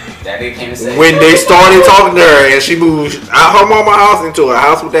That nigga came to say. when they started talking to her, and she moved out her mama house into a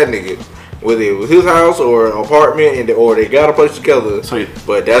house with that nigga. Whether it was his house or an apartment, or they got a place together. So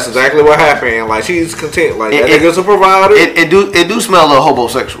But that's exactly what happened. Like she's content. Like It- that nigga's a provider. it do smell a little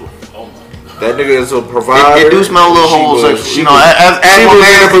homosexual. Oh my. That nigga is a provider. It do smell a little She was- homosexual. She You know, was, as she my was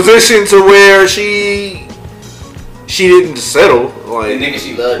in a man- position to where she didn't settle. The Like nigga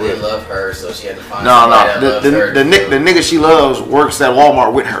she loved didn't love her, so she had to find No, somebody that the loves her. the nigga she loves works at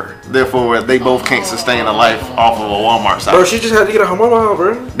Walmart with her. Therefore, they both can't sustain a life off of a Walmart side. bro, she just had to get her mama out,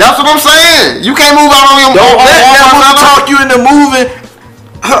 bro. That's what I'm saying. You can't move out on your Don't on let that Walmart woman side. talk you into moving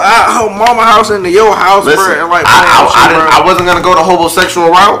her mama house into your house, Listen, bro. And like, I wasn't gonna go the homosexual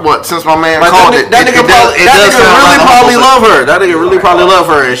route, but since my man called it, that nigga really probably love her. That nigga really probably love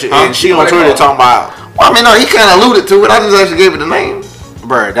her, and she on Twitter talking about, Well, I mean, no, he kind of alluded to it. I just actually gave it a name.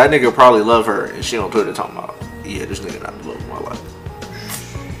 bro, that nigga probably love her, and she on Twitter talking about, yeah, this nigga not the love of my life.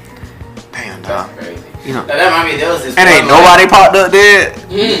 Damn, dog. That's crazy. You know, Now, that remind me, there was this. and ain't one, nobody popped up dead.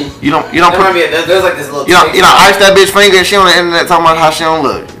 Mm. You don't That put. remind me, there was like this little. You know, TikTok. ice that bitch finger and she on the internet talking about how she don't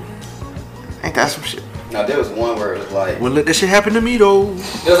love you. Ain't that some shit? Now there was one where it was like Wouldn't let this shit happen to me though.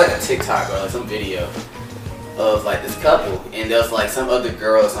 there was like a TikTok or like some video of like this couple, and there was like some other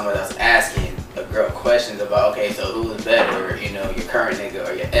girl or somebody that was asking a girl questions about, okay, so who is better, you know, your current nigga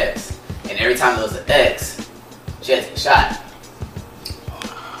or your ex? And every time there was an ex, she had to get shot.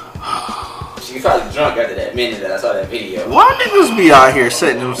 She She was probably drunk after that minute that I saw that video. Why niggas be out here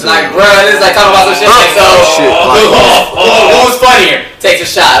setting themselves? Like, bro, this is like talking about some shit like, so, who's funnier? Takes a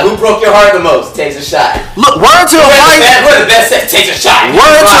shot. Who broke your heart the most? Takes a shot. Look, word to a wife. Who's the best sex? Takes a shot.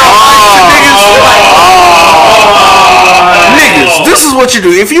 Word to a wife, niggas. This is what you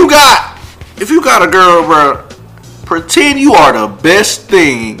do. If you got a girl, bro, pretend you are the best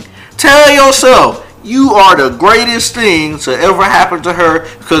thing. Tell yourself you are the greatest thing to ever happen to her.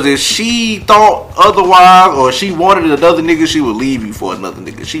 Because if she thought otherwise or she wanted another nigga, she would leave you for another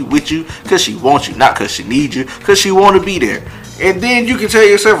nigga. She with you because she wants you, not because she needs you, because she want to be there. And then you can tell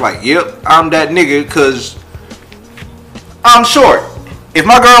yourself like, yep, I'm that nigga because I'm short. If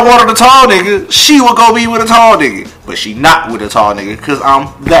my girl wanted a tall nigga, she would go be with a tall nigga. But she not with a tall nigga because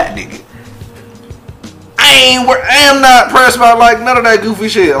I'm that nigga. I am not pressed by like none of that goofy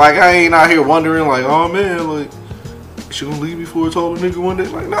shit. Like I ain't out here wondering like, oh man, like she gonna leave me for a taller nigga one day?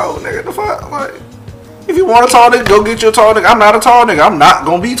 Like no, nigga, the fuck. Like if you want a tall nigga, go get your tall nigga. I'm not a tall nigga. I'm not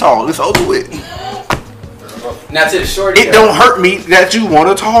gonna be tall. It's over with. Now to the shorty. It don't hurt me that you want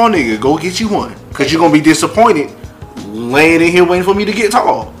a tall nigga. Go get you one, cause you're gonna be disappointed laying in here waiting for me to get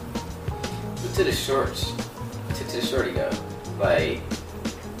tall. But to the shorts, to the shorty though, like.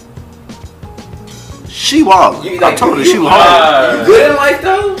 She wild. I told her she was hard. You good in life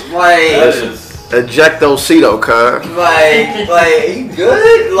though? Like Ejectocito, cuz. like you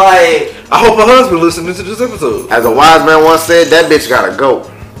good? Like I hope her husband listening to this episode. As a wise man once said, that bitch gotta go.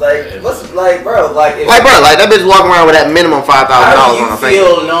 like what's like bro? Like that bitch walking around with that minimum $5,000 how do on you her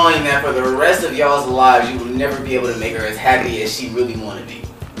feel face. knowing that for the rest of y'all's lives you will never be able to make her as happy as she really want to be?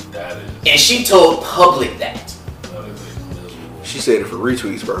 That is. And she told public that. She said it for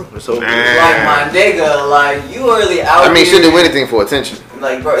retweets, bro. It's over. Like my nigga, like you really out I mean, here. she'll do anything for attention.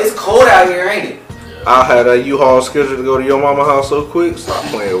 Like bro, it's cold out here, ain't it? I had a U-Haul scheduled to go to your mama house so quick. Stop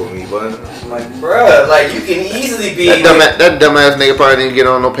playing with me, bud. Like bruh, like you can easily be. That dumbass nigga probably didn't get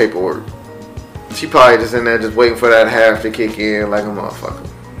on no paperwork. She probably just in there just waiting for that half to kick in like a motherfucker.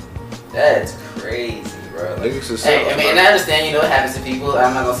 That's crazy, bro. Like, Niggas is hey, I mean, and I understand, you know, it happens to people.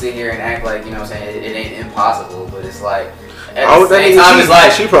 I'm not gonna sit here and act like, you know what I'm saying, it ain't impossible, but it's like, at the same time, it's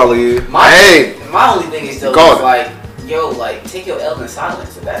like, she probably is. my only thing is still God. is like, yo, like, take your L in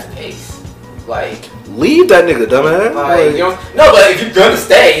silence if that's the case. Like, Leave that nigga, dumbass. you know, no, but if you're gonna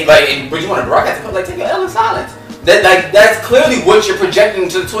stay, like, but you want to broadcast it, like, take your L in silence. That's clearly what you're projecting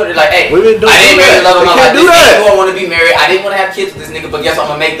to Twitter. Like, hey, Women don't I didn't do really that. love him. They I'm can't like, do this that. ain't who I want to be married. I didn't want to have kids with this nigga, but guess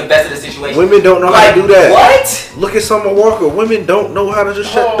what? I'm gonna make the best of the situation. Women don't know like, how to do that. What? Look at Summer Walker. Women don't know how to just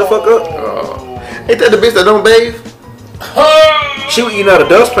shut the fuck up. Ain't that the bitch that don't bathe? She was eating out a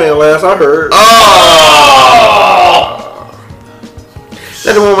dustpan last I heard.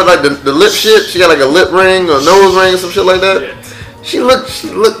 That the one with like the lip shit? She got like a lip ring or nose ring or some shit like that? She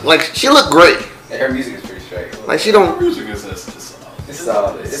looked great. Her music is pretty straight. Like she don't. Music is this. It's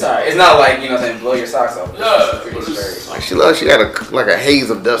solid. It's alright. It's not like, you know what I'm saying, blow your socks off. Yeah, It's pretty but it's straight. Like she got a haze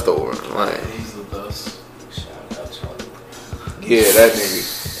of dust over her. Like He's the dust. Shout out Charlie. Yeah, that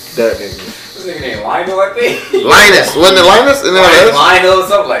nigga. This nigga named Lionel, I think. Linus, wasn't it Linus? And then Lionel or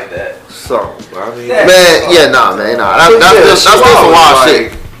something like that. So, I mean, Yeah. man, yeah, nah. That's still some wild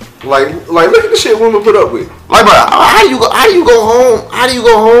shit. Like, look at the shit women put up with. Like, bro, how do you go home? How do you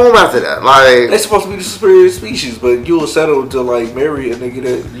go home after that? They Like, supposed to be the superior species, but you'll settle to like marry a nigga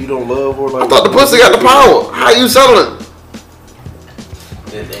that you don't love or like. I thought the pussy got the power. How you settling?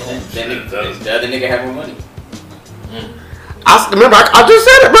 The other nigga have more money. Remember, I just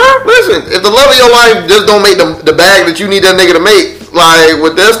said it, bro. Listen, if the love of your life just don't make the bag that you need that nigga to make, like,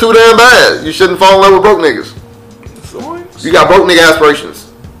 well, that's too damn bad. You shouldn't fall in love with broke niggas. You got broke nigga aspirations.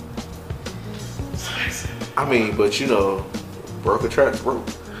 I mean, but you know, broke attracts broke.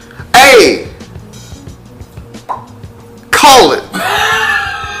 Hey, call it.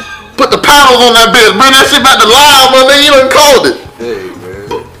 Put the paddles on that bitch. Bring that shit back to live, my nigga. You done called it. Hey,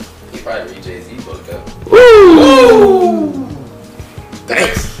 man. He probably read Jay-Z book up. Woo!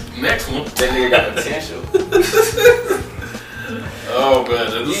 Next one. That nigga got potential. Oh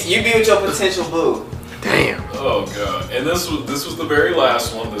man, You be with your potential boo. Damn. oh god. And this was the very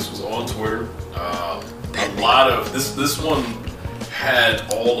last one. This was on Twitter. A lot of this one had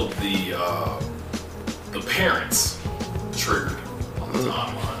all of the parents triggered on the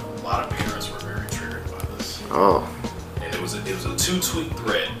timeline. A lot of parents were very triggered by this. Oh, And it was a 2-tweet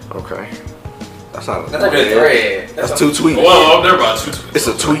thread. okay. That's not That's a good thread. That's two tweets. Well, they're about 2 tweets. It's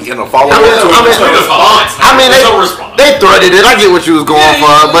a tweet and a follow I mean, up. There's no response. they threaded it. I get what you was going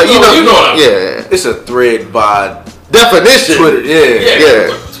for, but you know, what I mean. yeah. It's a thread by Definition. Twitter.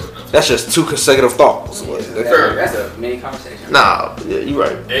 Yeah. Yeah. That's just 2 consecutive thoughts. That's a mini conversation. Nah, yeah, you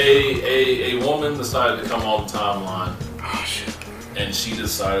right. A woman decided to come on the timeline, Oh shit. and she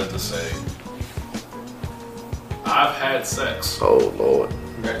decided to say, "I've had sex Oh Lord.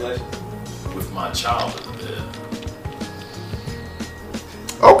 Congratulations. with my child in the bed."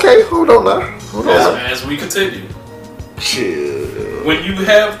 Okay, hold on now. Hold on. Now. As we continue, Chill. when you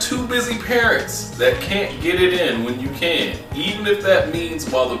have two busy parents that can't get it in when you can, even if that means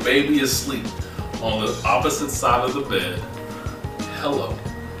while the baby is asleep on the opposite side of the bed, hello.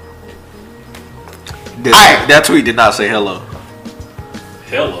 That tweet did not say hello.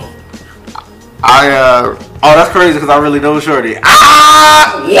 Hello. Oh, that's crazy because I really know Shorty. What?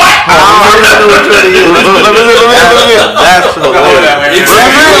 Let me That's hilarious.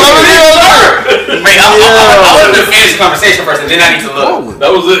 Wait, I wanted to finish the conversation first, and then I need to look.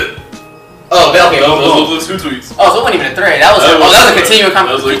 That was it. Oh, okay. Those were 2 tweets. Oh, so it wasn't even a thread. That was a continuing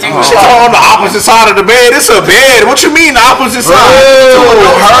conversation. She's on the opposite side of the bed. It's a bed. What you mean the opposite side?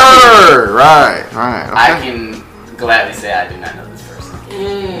 Her. Right. I can gladly say I do not know this person.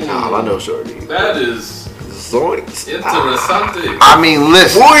 Nah, I know Shorty. That is Zoinks. interessante. I mean,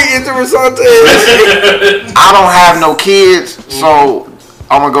 listen. Boy, interessante. I don't have no kids, so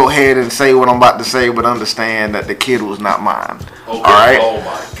I'm gonna go ahead and say what I'm about to say, but understand that the kid was not mine. Okay. All right. Oh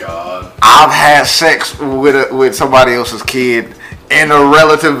my God. I've had sex with somebody else's kid in a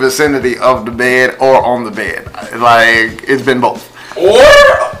relative vicinity of the bed or on the bed. Like, it's been both.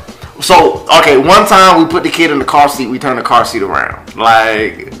 So, okay, one time we put the kid in the car seat, we turned the car seat around.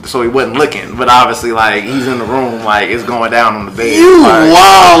 Like, so he wasn't looking, but obviously, like, he's in the room, like, it's going down on the bed. You like,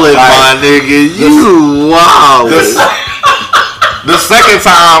 wildin', my nigga. You wildin'. The second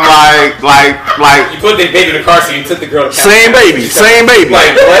time, like, You put the baby in the car seat, you took the girl to Same baby.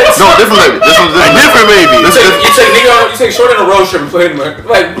 Like, what? no, different baby. This one's A different baby. You take short on a road trip and put him like,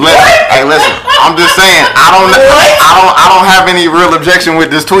 Hey, listen. I'm just saying. I don't have any real objection with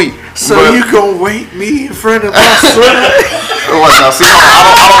this tweet. So but, you gonna wait me in front of my son? What now? See, I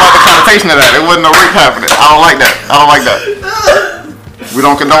don't like the connotation of that. It wasn't no rape happening. I don't like that. We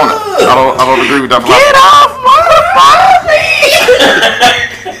don't condone it. I don't agree with that. Get off my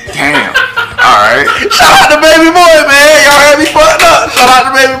Damn. All right. Shout out to baby boy, man. Y'all had me fucked up. Shout out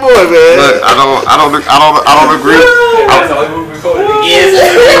to baby boy, man. Look, I don't agree. That's the only movie recorded. Yes.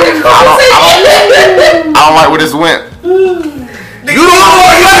 I don't like where this went. You don't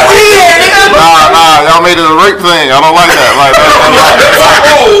want my kid, nigga. Nah, y'all made it a rape thing. I don't like that. Like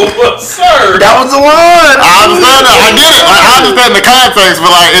Oh, sir. That was the one. I understand that. I get it. Like, I understand the context,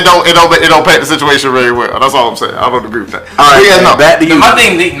 but like it don't paint the situation very well. That's all I'm saying. I don't agree with that. All right, yeah, no. back to you. My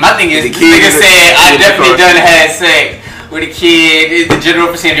thing is, this nigga said I definitely done had sex with a kid in the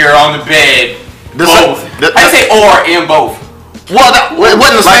general vicinity or on the bed. Both. I say or in both. Well, it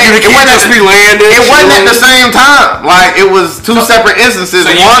wasn't the same. It wasn't at the same time. Like it was two separate instances.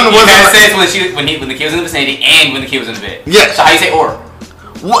 So One was had sex when the kid was in the vicinity and when the kid was in the bed. Yes. So how you say or?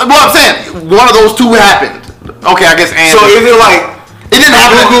 Well, I'm saying one of those two happened. Okay, I guess. And So is it like it didn't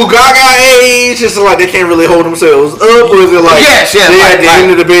happen? Goo Gaga age? It's like they can't really hold themselves up, or is it like Yes, they at the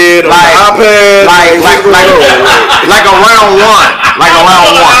end of the bed on the iPad? like around one.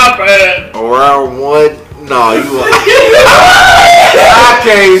 Around one? No, you. I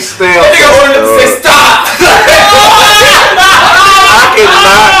can't stand. That nigga wanted to say stop. I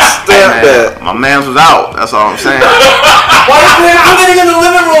cannot stand that. My man's was out. That's all I'm saying. Why you put that nigga in the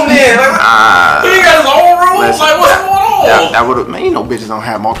living room then? He got his own room. Listen. Like, what's going on? That would have, man. You know, bitches don't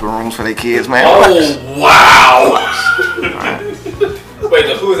have multiple rooms for their kids, man. Oh, wow. Wait,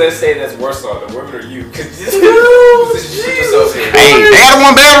 who is that saying that's worse on, the women or you? Hey, they had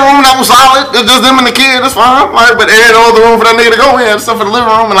one bedroom that was solid. It's just them and the kid. That's fine. Like, but they had no other room for that nigga to go in. Stuff for the living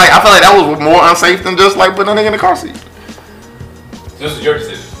room, and like I feel like that was more unsafe than just like putting a nigga in the car seat. This was your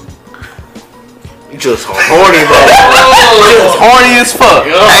decision. Just horny, bro. Just horny as fuck.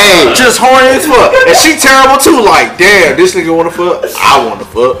 Hey, just horny as fuck. And she terrible too. Like, damn, this nigga wanna fuck. I wanna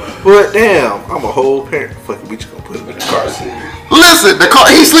fuck. But damn, I'm a whole parent. Fucking, we just gonna put him in the car seat. Listen,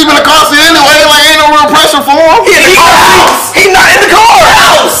 he sleep in the car seat anyway. Like, ain't no real pressure for him. He not in the car.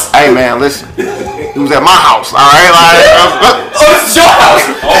 House. Hey man, listen. He was at my house. All right, like. Oh, this is your house.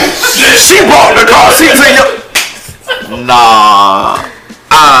 Oh, shit. She brought the car seat to you. Nah.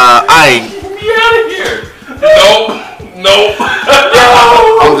 I ain't. Get out of here. Nope.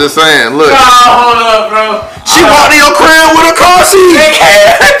 I'm just saying. Look. Hold up, bro. She walked in your crib with a car seat.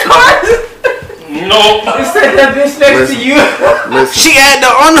 Nope. You said that bitch next to you. Listen. She had to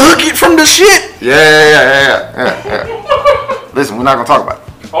unhook it from the shit. Yeah. Listen, we're not gonna talk about it.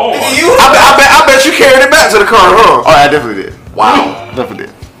 Oh, my I bet you carried it back to the car, huh? Oh, I definitely did. Wow. Definitely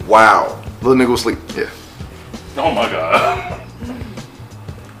did. Wow. Little nigga was asleep. Yeah. Oh my god.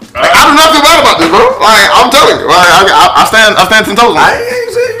 Like, I do nothing bad about this, bro. Like, I'm telling you. Like, I stand 10 toes on I it.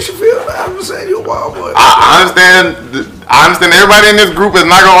 ain't saying you should feel bad. I'm just saying you're a wild boy. I understand everybody in this group is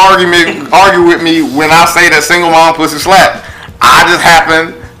not gonna argue with me when I say that single mom pussy slap. I just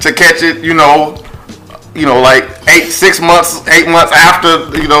happen to catch it, like 8 months after,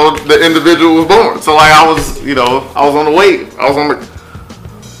 the individual was born. So like I was on the wave. I was on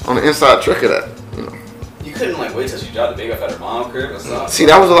the inside trick of that. You couldn't like wait till she dropped the baby off at her mom's crib or something. See,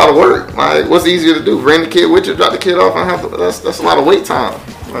 that was a lot of work. Like, what's easier to do? Bring the kid with you, drop the kid off, and that's a lot of wait time.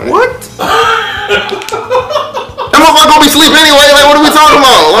 Like, What? That motherfucker gonna be asleep anyway. Like, what are we talking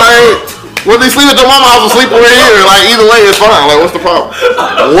about? Like, whether they sleep at their mama house or sleep over here, like either way, it's fine. Like, what's the problem?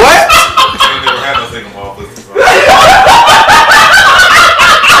 What? I ain't never had no single mom pussy. So.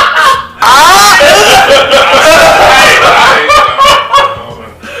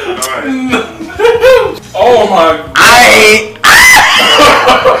 Oh my god. I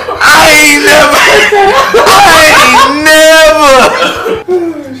ain't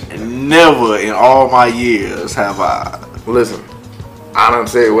never in all my years have I. Listen, I done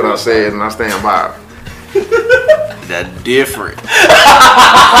said what I said, and I stand by it. That different.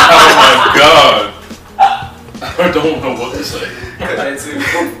 Oh my god. I don't know what to say.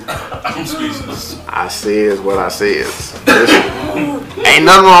 I'm speechless. I says what I says. Listen, ain't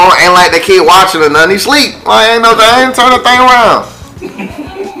nothing wrong. Ain't like the kid watching or nothing. He sleep. Like, ain't turn the thing around.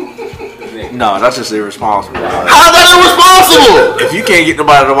 No, that's just irresponsible. Bro. How's that irresponsible? If you can't get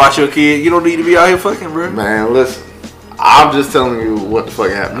nobody to watch your kid, you don't need to be out here fucking, bro. Man, listen. I'm just telling you what the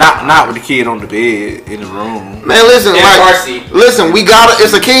fuck happened. Not with the kid on the bed in the room. Man, listen, In a car seat. listen,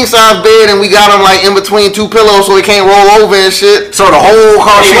 it's a king size bed, and we got him like in between two pillows so he can't roll over and shit. So the whole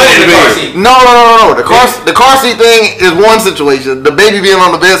car seat on the bed. No. The car seat thing is one situation. The baby being on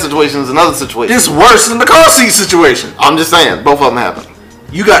the bed situation is another situation. This worse than the car seat situation. I'm just saying, both of them happen.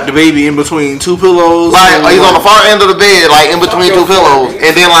 You got the baby in between two pillows. Like, he's on the far end of the bed, like in between two pillows,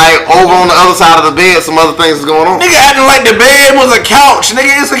 and then like over on the other side of the bed, some other things is going on. Nigga acting like the bed was a couch.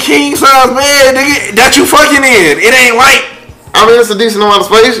 Nigga, it's a king size bed, nigga, that you fucking in. It ain't like. I mean, it's a decent amount of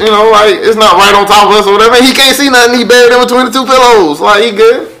space, like it's not right on top of us or whatever. He can't see nothing. He buried in between the two pillows. Like, he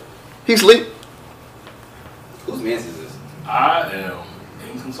good. He sleep. Whose man's is this? I am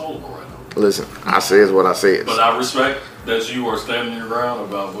inconsolable right now. Listen, I says what I says. But I respect that you are standing your ground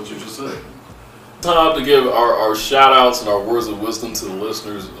about what you just said. Time to give our shout outs and our words of wisdom to the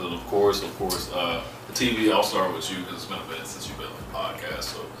listeners. And of course, TV, I'll start with you because it's been a bit since you've been on the podcast.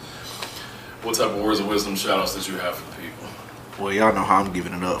 So, what type of words of wisdom, shout outs that you have for the people? Well, y'all know how I'm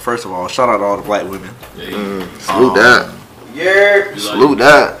giving it up. First of all, shout out to all the black women. Yeah, Salute that. Yeah. Salute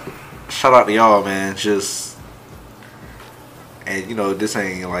that. Shout out to y'all, man. And this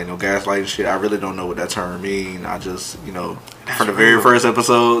ain't like no gaslighting shit. I really don't know what that term mean. I just, from the very first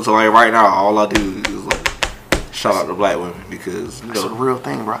episode to like right now, all I do is like shout out to black women because That's a real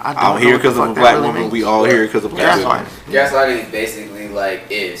thing, bro. I'm here because of a black woman. We all here because of black women. Gaslighting is basically like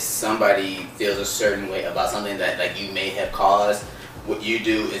if somebody feels a certain way about something that like you may have caused. What you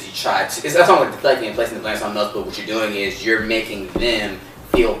do is you try to. It's not like deflecting and placing the blame on someone else, but what you're doing is you're making them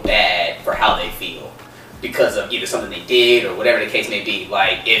feel bad for how they feel. Because of either something they did or whatever the case may be.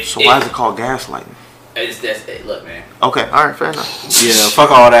 Like why is it called gaslighting? Look, man. Okay, all right, fair enough. Yeah, fuck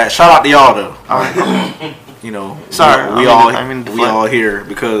all that. Shout out to y'all though. All right. Sorry, we all deflect. here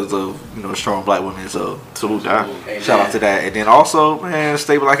because of strong black women. So Salute that. Hey, shout man. out to that. And then also, man,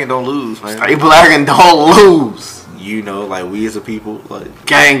 stay black and don't lose, man. Stay black and don't lose. Like we as a people, like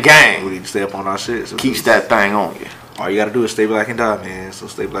Gang, gang. we need to stay up on our shit. So Keeps that thing on you. all you gotta do is stay black and die, man. So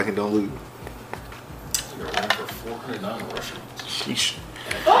stay black and don't lose. you're running for 409 rushing. Sheesh.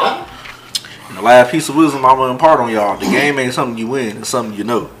 And the last piece of wisdom I'm gonna impart on y'all: the game ain't something you win; it's something you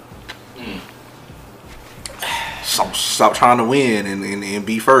know. Stop trying to win and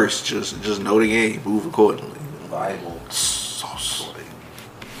be first. Just know the game. Move accordingly. Bible. So sweet.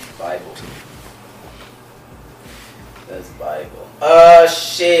 Bible. That's Bible.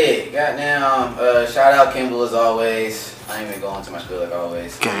 Shit. Goddamn. Shout out Kimball as always. I ain't even going too much good like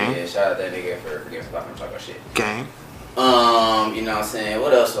always. Gang. Yeah, shout out that nigga for giving some talking about shit. Gang. You know what I'm saying?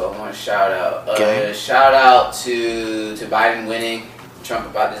 What else do I want to shout out? Gang. Shout out to Biden winning. Trump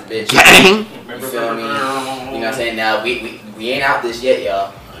about this bitch. Gang. You feel me? You know what I'm saying? Now we ain't out this yet,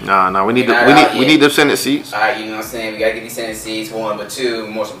 y'all. Nah, we need Not out we need the Senate seats. Alright, you know what I'm saying? We gotta get these Senate seats, one, but two,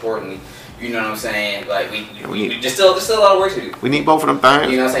 most importantly, You know what I'm saying? Like we need- there's still a lot of work to do. We need both of them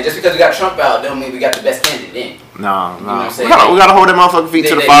things. You know what I'm saying? Just because we got Trump out, don't mean we got the best candidate in. No. You know what I'm saying? We gotta hold that motherfucking feet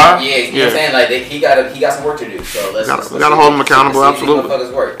to the fire. Yeah, you know what I'm saying? Like he got some work to do. So let's We gotta hold him accountable, absolutely.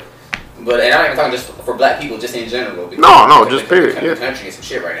 Motherfuckers work. But and I'm not even talking just for black people, just in general. Because No, because just period. The country is some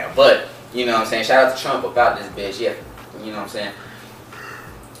shit right now. But you know what I'm saying? Shout out to Trump about this bitch. Yeah, you know what I'm saying?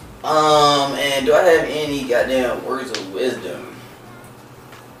 And do I have any goddamn words of wisdom?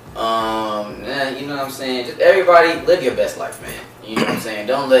 You know what I'm saying? Just everybody live your best life, man. You know what I'm saying?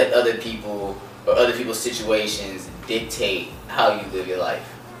 Don't let other people or other people's situations dictate how you live your life.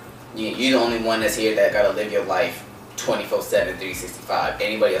 You're the only one that's here that gotta live your life 24/7, 365.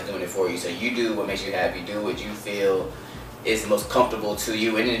 Anybody else doing it for you. So you do what makes you happy. Do what you feel is the most comfortable to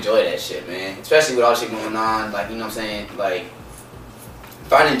you, and enjoy that shit, man. Especially with all shit going on, like, you know what I'm saying? Like,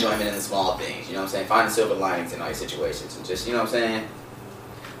 find enjoyment in the small things. You know what I'm saying? Find the silver linings in all your situations, and just, you know what I'm saying?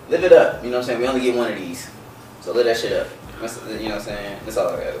 Live it up. You know what I'm saying? We only get one of these, so live that shit up. That's, you know what I'm saying? That's all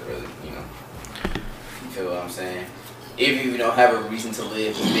I got, really. You know. You feel what I'm saying? If you don't have a reason to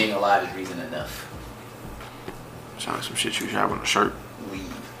live, being alive is reason enough. Sound like some shit you should have on a shirt.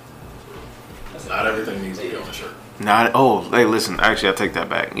 Leave. Not everything needs to be on the shirt. Hey, listen. Actually, I take that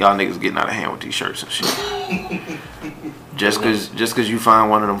back. Y'all niggas getting out of hand with these shirts and shit. Just cause you find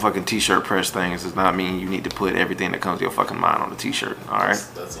one of them fucking t-shirt press things does not mean you need to put everything that comes to your fucking mind on the t-shirt. All right.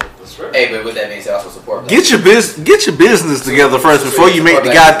 That's right. Hey, but with that being said, also support. Get your business together first before you make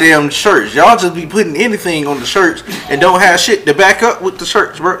the goddamn shirts. Y'all just be putting anything on the shirts and don't have shit to back up with the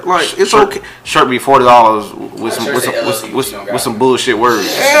shirts, bro. Like it's okay. Shirt be $40 with some bullshit words.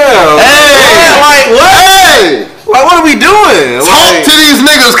 Yeah. Hey, like what? Hey, Like what are we doing? talk Like, to these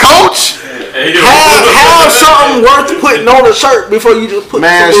niggas, coach. have something worth putting on a shirt before you just put.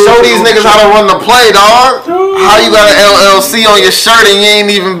 Man, some show bullshit these on the niggas shirt. how to run the play, dog. How you got an LLC on your shirt and you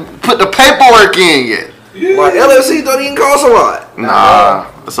ain't even put the paperwork in yet? Like LLC don't even cost a lot. Nah,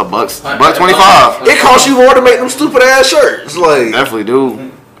 that's $1.25. It costs you more to make them stupid ass shirts. Like Definitely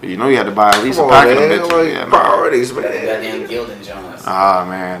do. You know you had to buy at least a come pack on, of them man. bitches. Like Yeah, man. priorities, man. Goddamn Gildan Johns. Ah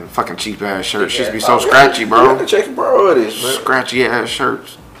man, fucking cheap ass shirts. Shits be so Yeah, scratchy, You have bro. to check your priorities, man. Scratchy ass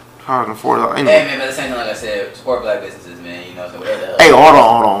shirts. $140. Hey man, but the same thing like I said, support black businesses, man. You know, so whatever the hell. Hey, hold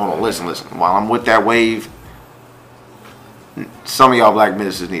on. Listen. While I'm with that wave, some of y'all black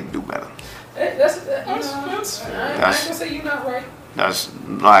businesses need to do better. That's fair. I ain't gonna say you're not right. That's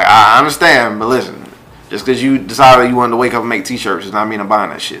like I understand, but listen, just because you decided you wanted to wake up and make t-shirts does not mean I'm buying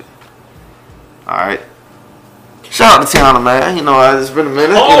that shit. All right. Shout out to Tiana, man. You know, it's been a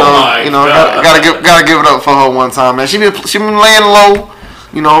minute. Oh my God. gotta give it up for her one time, man. She been laying low.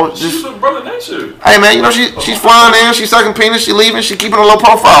 You know, She's just with Brother Nature. hey, man. You know, she's flying in, she's sucking penis, she leaving, she keeping a low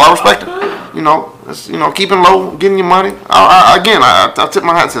profile. I respect her. You know, it's, keeping low, getting your money. I tip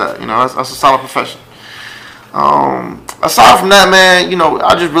my hat to that. You know, that's a solid profession. Aside from that, man,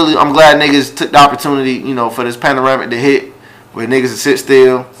 I'm glad niggas took the opportunity, for this panoramic to hit, where niggas to sit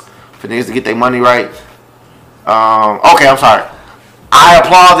still, for niggas to get their money right. Okay, I'm sorry. I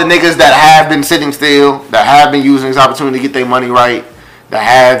applaud the niggas that have been sitting still, that have been using this opportunity to get their money right, that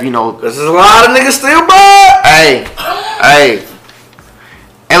have, There's a lot of niggas still bad. Hey.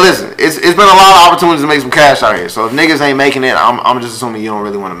 And listen, it's been a lot of opportunities to make some cash out here. So if niggas ain't making it, I'm just assuming you don't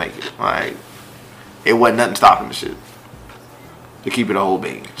really want to make it. Like, it wasn't nothing stopping the shit. To keep it a whole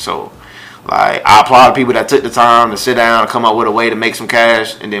bean. So, like, I applaud people that took the time to sit down and come up with a way to make some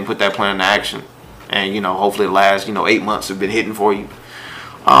cash and then put that plan into action. And, hopefully the last, 8 months have been hitting for you.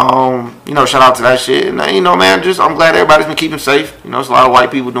 Shout out to that shit. And, man, I'm glad everybody's been keeping safe. There's a lot of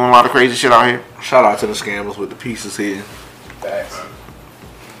white people doing a lot of crazy shit out here. Shout out to the scammers with the pieces here. Facts.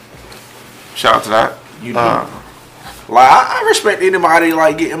 Shout out to that. Like I respect anybody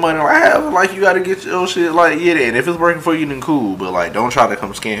like getting money. Like you gotta get your shit like get it. And if it's working for you, then cool. But like, don't try to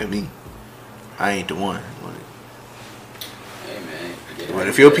come scam me. I ain't the one. Hey man. But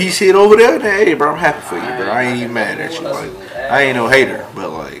if your piece hit over there, then hey, bro, I'm happy for you. But I ain't even mad at you. Like I ain't no hater. But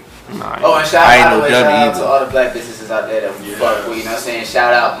like, Nah, Oh, and shout I ain't out, no by the way, dummy shout out either. to all the black businesses out there that we fuck with. You know what I'm saying?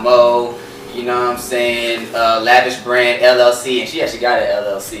 Shout out Mo. You know what I'm saying? Lavish Brand LLC, and she actually got an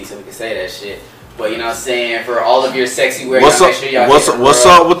LLC, so we can say that shit. But you know what I'm saying? For all of your sexy wear, what's y'all up? make sure y'all What's hit up? the What's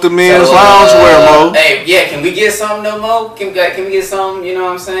girl. up with the men's So, loungewear, Mo? Hey, yeah, can we get some though, Mo? Can we get some? You know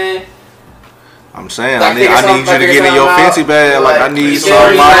what I'm saying? I'm saying Like, I need you to get in your fancy bag. Like I need you some.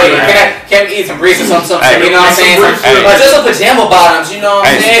 feel me? Like, Like, can we eat some briefs or something? Hey, You know what I'm saying? hey. Like just some pajama bottoms. You know what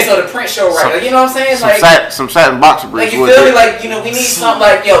I'm Hey. saying? So the print show right. Some- Like, you know what I'm saying? Like. some satin boxer briefs. Like you would feel me? do. Like we need something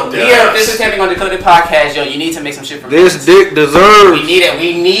like this is happening on the Decoded Podcast, yo. You need to make some shit from this this. dick We deserves. need it.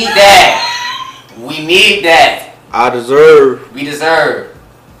 We need that. We need that. I deserve. We deserve.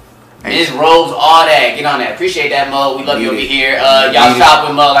 Men's robes, all that. Get on that. Appreciate that, Mo. We love you over here. Y'all shop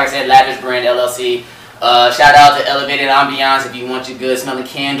with Mo, like I said, Lavish Brand LLC. Shout out to Elevated Ambiance if you want your good smelling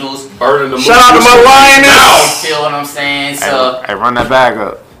candles. Burning the Shout out to my lioness. You feel what I'm saying? So, Hey, run that bag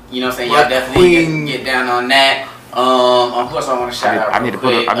up. you know what I'm saying? Y'all definitely get down on that. Of course, I want to shout out. I need to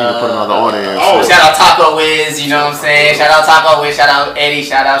put another order in. Shout out Taco Wiz, you know what I'm saying? Shout out Taco Wiz, shout out Eddie,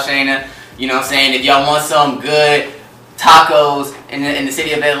 shout out Shayna. You know what I'm saying? If y'all want some good tacos in the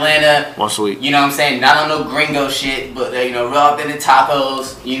city of Atlanta, Once a week. you know what I'm saying? Not on no gringo shit, but you know, real authentic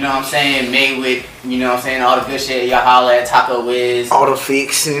tacos, you know what I'm saying? Made with, you know what I'm saying, all the good shit. Y'all holla at Taco Wiz. All the You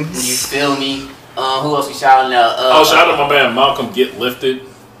fixings. feel me? Who else we shouting out? shout out to my man Malcolm Get Lifted.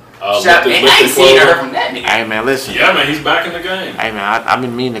 Shout, man, I ain't seen or heard from that nigga. Hey man, listen. Yeah, man, he's back in the game. Hey man, I've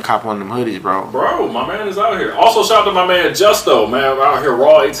been meaning to cop one of them hoodies, bro. Bro, my man is out here. Also, shout out to my man Justo, man, out here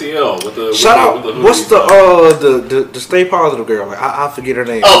raw ATL with the Shout out. with the What's the Stay Positive girl? Like, I forget her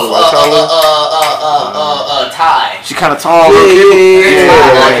name. Ty. She kind of tall.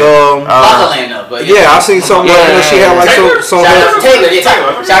 Buckland, but Yeah, I seen something like that. She had like some Shout out health, Taylor, yeah,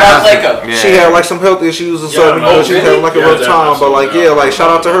 Taylor. Shout out Clayco. Yeah. she had like some health issues or something. no, She was having like a yeah, rough time, but like absolutely. like shout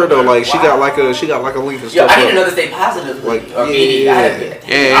out to her though. Like she got like a link and Yo, stuff. I didn't know to stay positive. Like, Or meaning, I had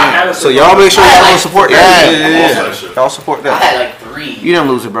Yeah. So y'all make sure I had y'all like support three. that. Y'all support I that. had like 3. You didn't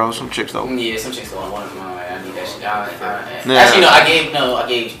lose it, bro. Some chicks though. Yeah, some chicks don't want one. I need that shit. Yeah. Actually, no, I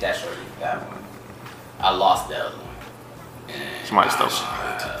gave that shorty that one. I lost the other one. Somebody stole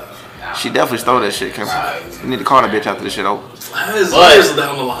it. She definitely stole that shit, Kim. You need to call that bitch after this shit over. Years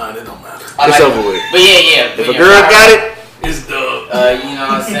down the line, it don't matter. I It's like over it. with. But yeah. If a girl got it, It's dub. You know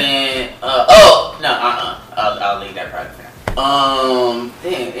what I'm saying? I'll leave that private for now.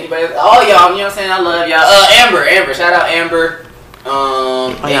 Damn, anybody? Oh, y'all, you know what I'm saying? I love y'all. Amber, shout out Amber.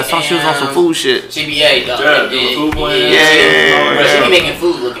 Oh yeah, I saw she was on some food shit. She be doing food plan. Yeah. Bro, she be making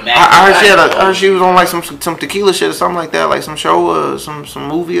food looking bad. I heard she was on like some tequila shit or something like that, like some show, some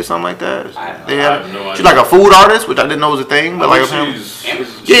movie or something like that. I have They I had, have no she's like a food artist, which I didn't know was a thing, but like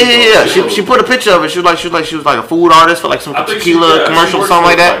yeah. She put a picture of it. She was like a food artist for like some tequila commercial or something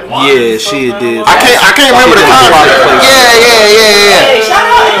like that. yeah, she did. I can't remember the concept. Yeah. Hey, shout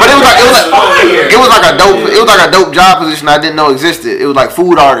out. But it was like a dope job position I didn't know existed. It was like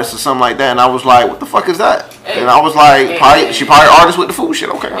food artist or something like that, and I was like, what the fuck is that? And I was like, she probably artist with the food shit.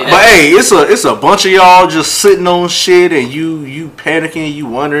 Okay. But hey, it's a bunch of y'all just sitting on shit and you panicking, you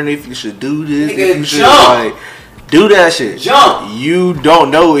wondering if you should do this, Nigga, if you should jump. like do that shit. Jump. You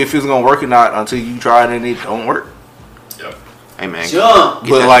don't know if it's gonna work or not until you try it and it don't work. Yep. Hey man. Jump.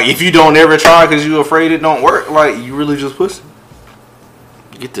 But like if you don't ever try because you afraid it don't work, like you really just pussy.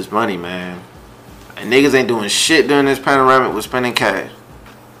 Get this money, man. And niggas ain't doing shit during this panoramic with spending cash.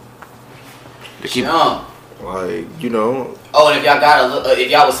 They keep Jump. Like, you know, Oh, and if y'all got if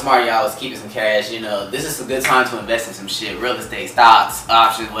y'all was smart, y'all was keeping some cash. You know, this is a good time to invest in some shit, real estate, stocks,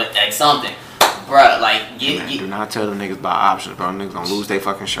 options, like something, bruh. Like, do not tell them niggas buy options, bro. Niggas gonna lose their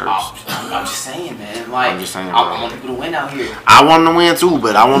fucking shirts. I'm just saying, man. Like, I'm just saying, I bro. want people to win out here. I want them to win too,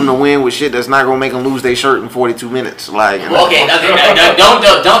 but I want them to win with shit that's not gonna make them lose their shirt in 42 minutes. Like, Well, okay, don't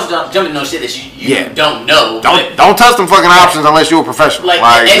jump into no shit that you Yeah. don't know. don't touch them fucking options unless you're a professional. Like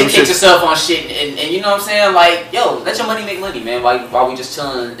them educate shits- yourself on shit, and you know what I'm saying. Like, yo, let your money make money, man. While we just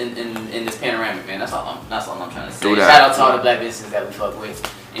chilling in this panoramic, man. That's all I'm trying to say. Do that. Shout out to all the black businesses that we fuck with.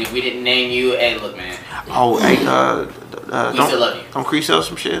 And if we didn't name you, hey, look, man, Oh, hey, we still love you. don't Cree sell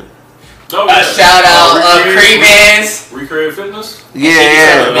some shit? Oh, Shout out Cree Bands. Recreate Fitness. Yeah,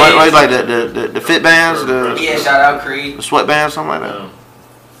 bands. what, like the fit bands, the Yeah, shout out Cree. sweat bands, something like that.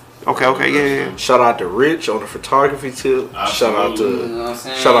 Okay, yeah. shout out to Rich on the photography tip. Shout out You to know what I'm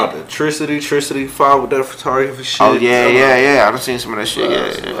saying? shout out to Tricity fine with that photography shit. Oh yeah. I done seen some of that shit.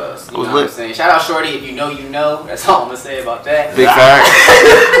 Plus, Yeah, plus, it you know was what I'm lit. saying? Shout out Shorty. If you know, you know. That's all I'm gonna say about that. Big fact.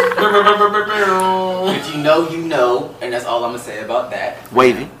 If you know, you know, and that's all I'm gonna say about that.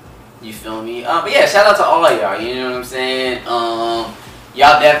 Wavy. You feel me? But yeah, shout out to all y'all. You know what I'm saying?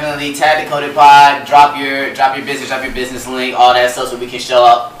 Y'all definitely tag Decoded Pod. Drop your business link, all that stuff, so we can show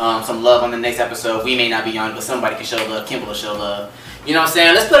up some love on the next episode. We may not be on, but somebody can show love. Kimball will show love. You know what I'm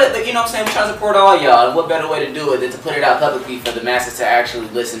saying? Let's put it. You know what I'm saying? We're trying to support all y'all, and what better way to do it than to put it out publicly for the masses to actually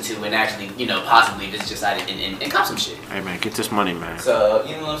listen to and actually, you know, possibly visit your site and cop some shit. Hey man, get this money, man. So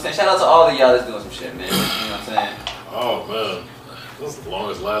you know what I'm saying? Shout out to all of y'all that's doing some shit, man. You know what I'm saying? Oh man, this is the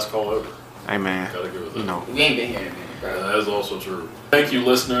longest last call ever. Hey man, Gotta give it that. you know. We ain't been here in a minute, bro. That is also true. Thank you,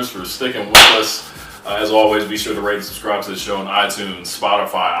 listeners, for sticking with us. As always, be sure to rate and subscribe to the show on iTunes,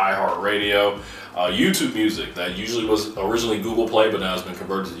 Spotify, iHeartRadio, YouTube Music. That usually was originally Google Play, but now has been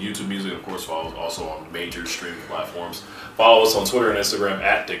converted to YouTube Music. Of course, follow us also on major streaming platforms. Follow us on Twitter and Instagram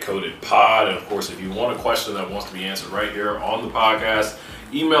at DecodedPod. And of course, if you want a question that wants to be answered right here on the podcast,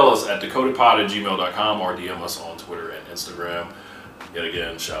 email us at decodedpod@gmail.com or DM us on Twitter and Instagram. Yet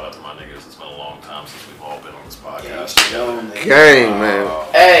again, shout out to my niggas. It's been a long time since we've all been on this podcast together. Gang, man.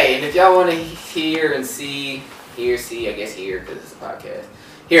 Hey, and if y'all want to hear and see, I guess hear, because it's a podcast,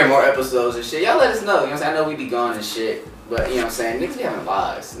 hear more episodes and shit, y'all let us know. You know what I'm saying? I know we be gone and shit, but you know what I'm saying? Niggas be having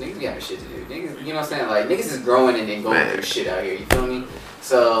lives. Niggas be having shit to do. Niggas, you know what I'm saying? Like, niggas is growing and then going through shit out here. You feel me?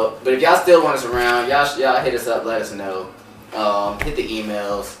 So, but if y'all still want us around, y'all hit us up, let us know. Hit the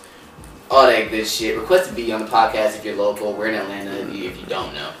emails. All that good shit. Request to be on the podcast if you're local. We're in Atlanta if you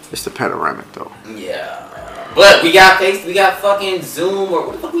don't know. It's the panoramic though. Yeah. But we got fucking Zoom, or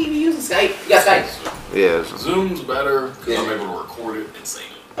what the fuck we be using? Skype? We got Skype. Yeah. Zoom's better because I'm able to record it and sing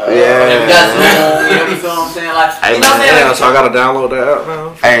it. Yeah. We got Zoom. You feel what I'm saying? Like, Hey, you know what I'm saying? Yeah, Like, so I gotta download that app now.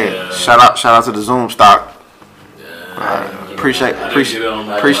 Hey, Yeah. shout out to the Zoom stock. Appreciate I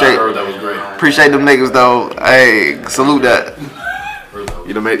heard that was great. them niggas though. Hey, salute that. Heard that was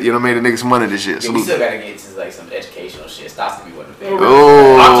You done made a nigga some money this shit. yeah, we Salute. still gotta get to like some educational shit. Stops to be one of the favorites.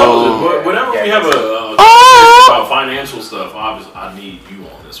 I told you, whenever we have a about financial stuff, obviously I need you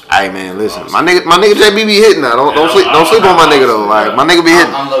on this one. Hey man, listen, my nigga JB be hitting now. Don't sleep on my nigga though. Like my nigga be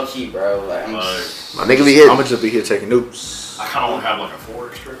hitting. I'm low key, bro. Like, My nigga be I'm hitting. gonna just be here taking notes. I kind of want to have like a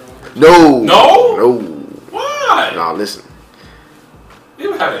forex trader on here. No. No? No. Why? Nah, listen. You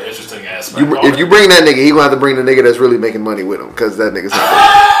would have an interesting aspect. If you bring that nigga, he gonna have to bring the nigga that's really making money with him, cause that nigga's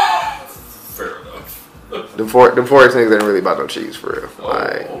not. Fair enough. Them forex niggas ain't really about no cheese for real.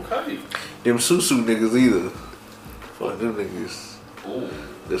 Like, Okay. Them Susu niggas either. Fuck them niggas. Ooh.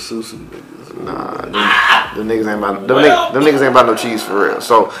 The Susu niggas. nah, them niggas ain't about them niggas ain't about no cheese for real.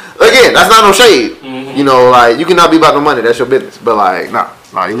 So again, that's not no shade. You know, like you cannot be about no money. That's your business. But like, nah,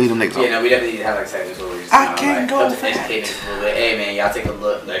 you leave them niggas yeah, alone. no, we definitely need to have like segments where we're just I can't go help to educate us a little bit. Hey man, y'all take a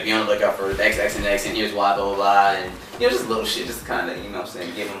look. Like, be on the lookout for X, X, and X, and here's why, blah, blah, blah, and you know, just little shit, just kind of, you know what I'm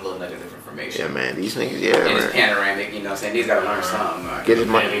saying, give them a little nugget of information. Yeah, man, these niggas, And yeah, it's man. panoramic, you know what I'm saying. These gotta learn something. Right? Get his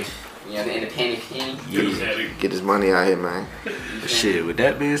money, You know, in the penny. get his money out here, man. Shit, with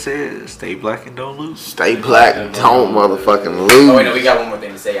that being said, stay black and don't lose. Stay black, don't motherfucking Oh wait, no, we lose. got one more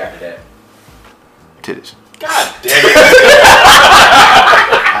thing to say after that. Titties. God damn it.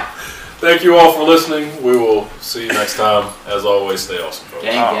 Thank you all for listening. We will see you next time. As always, stay awesome, folks.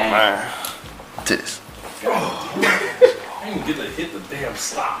 Gang, gang. Titties. I didn't get to hit the damn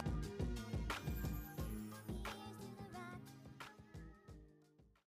stop.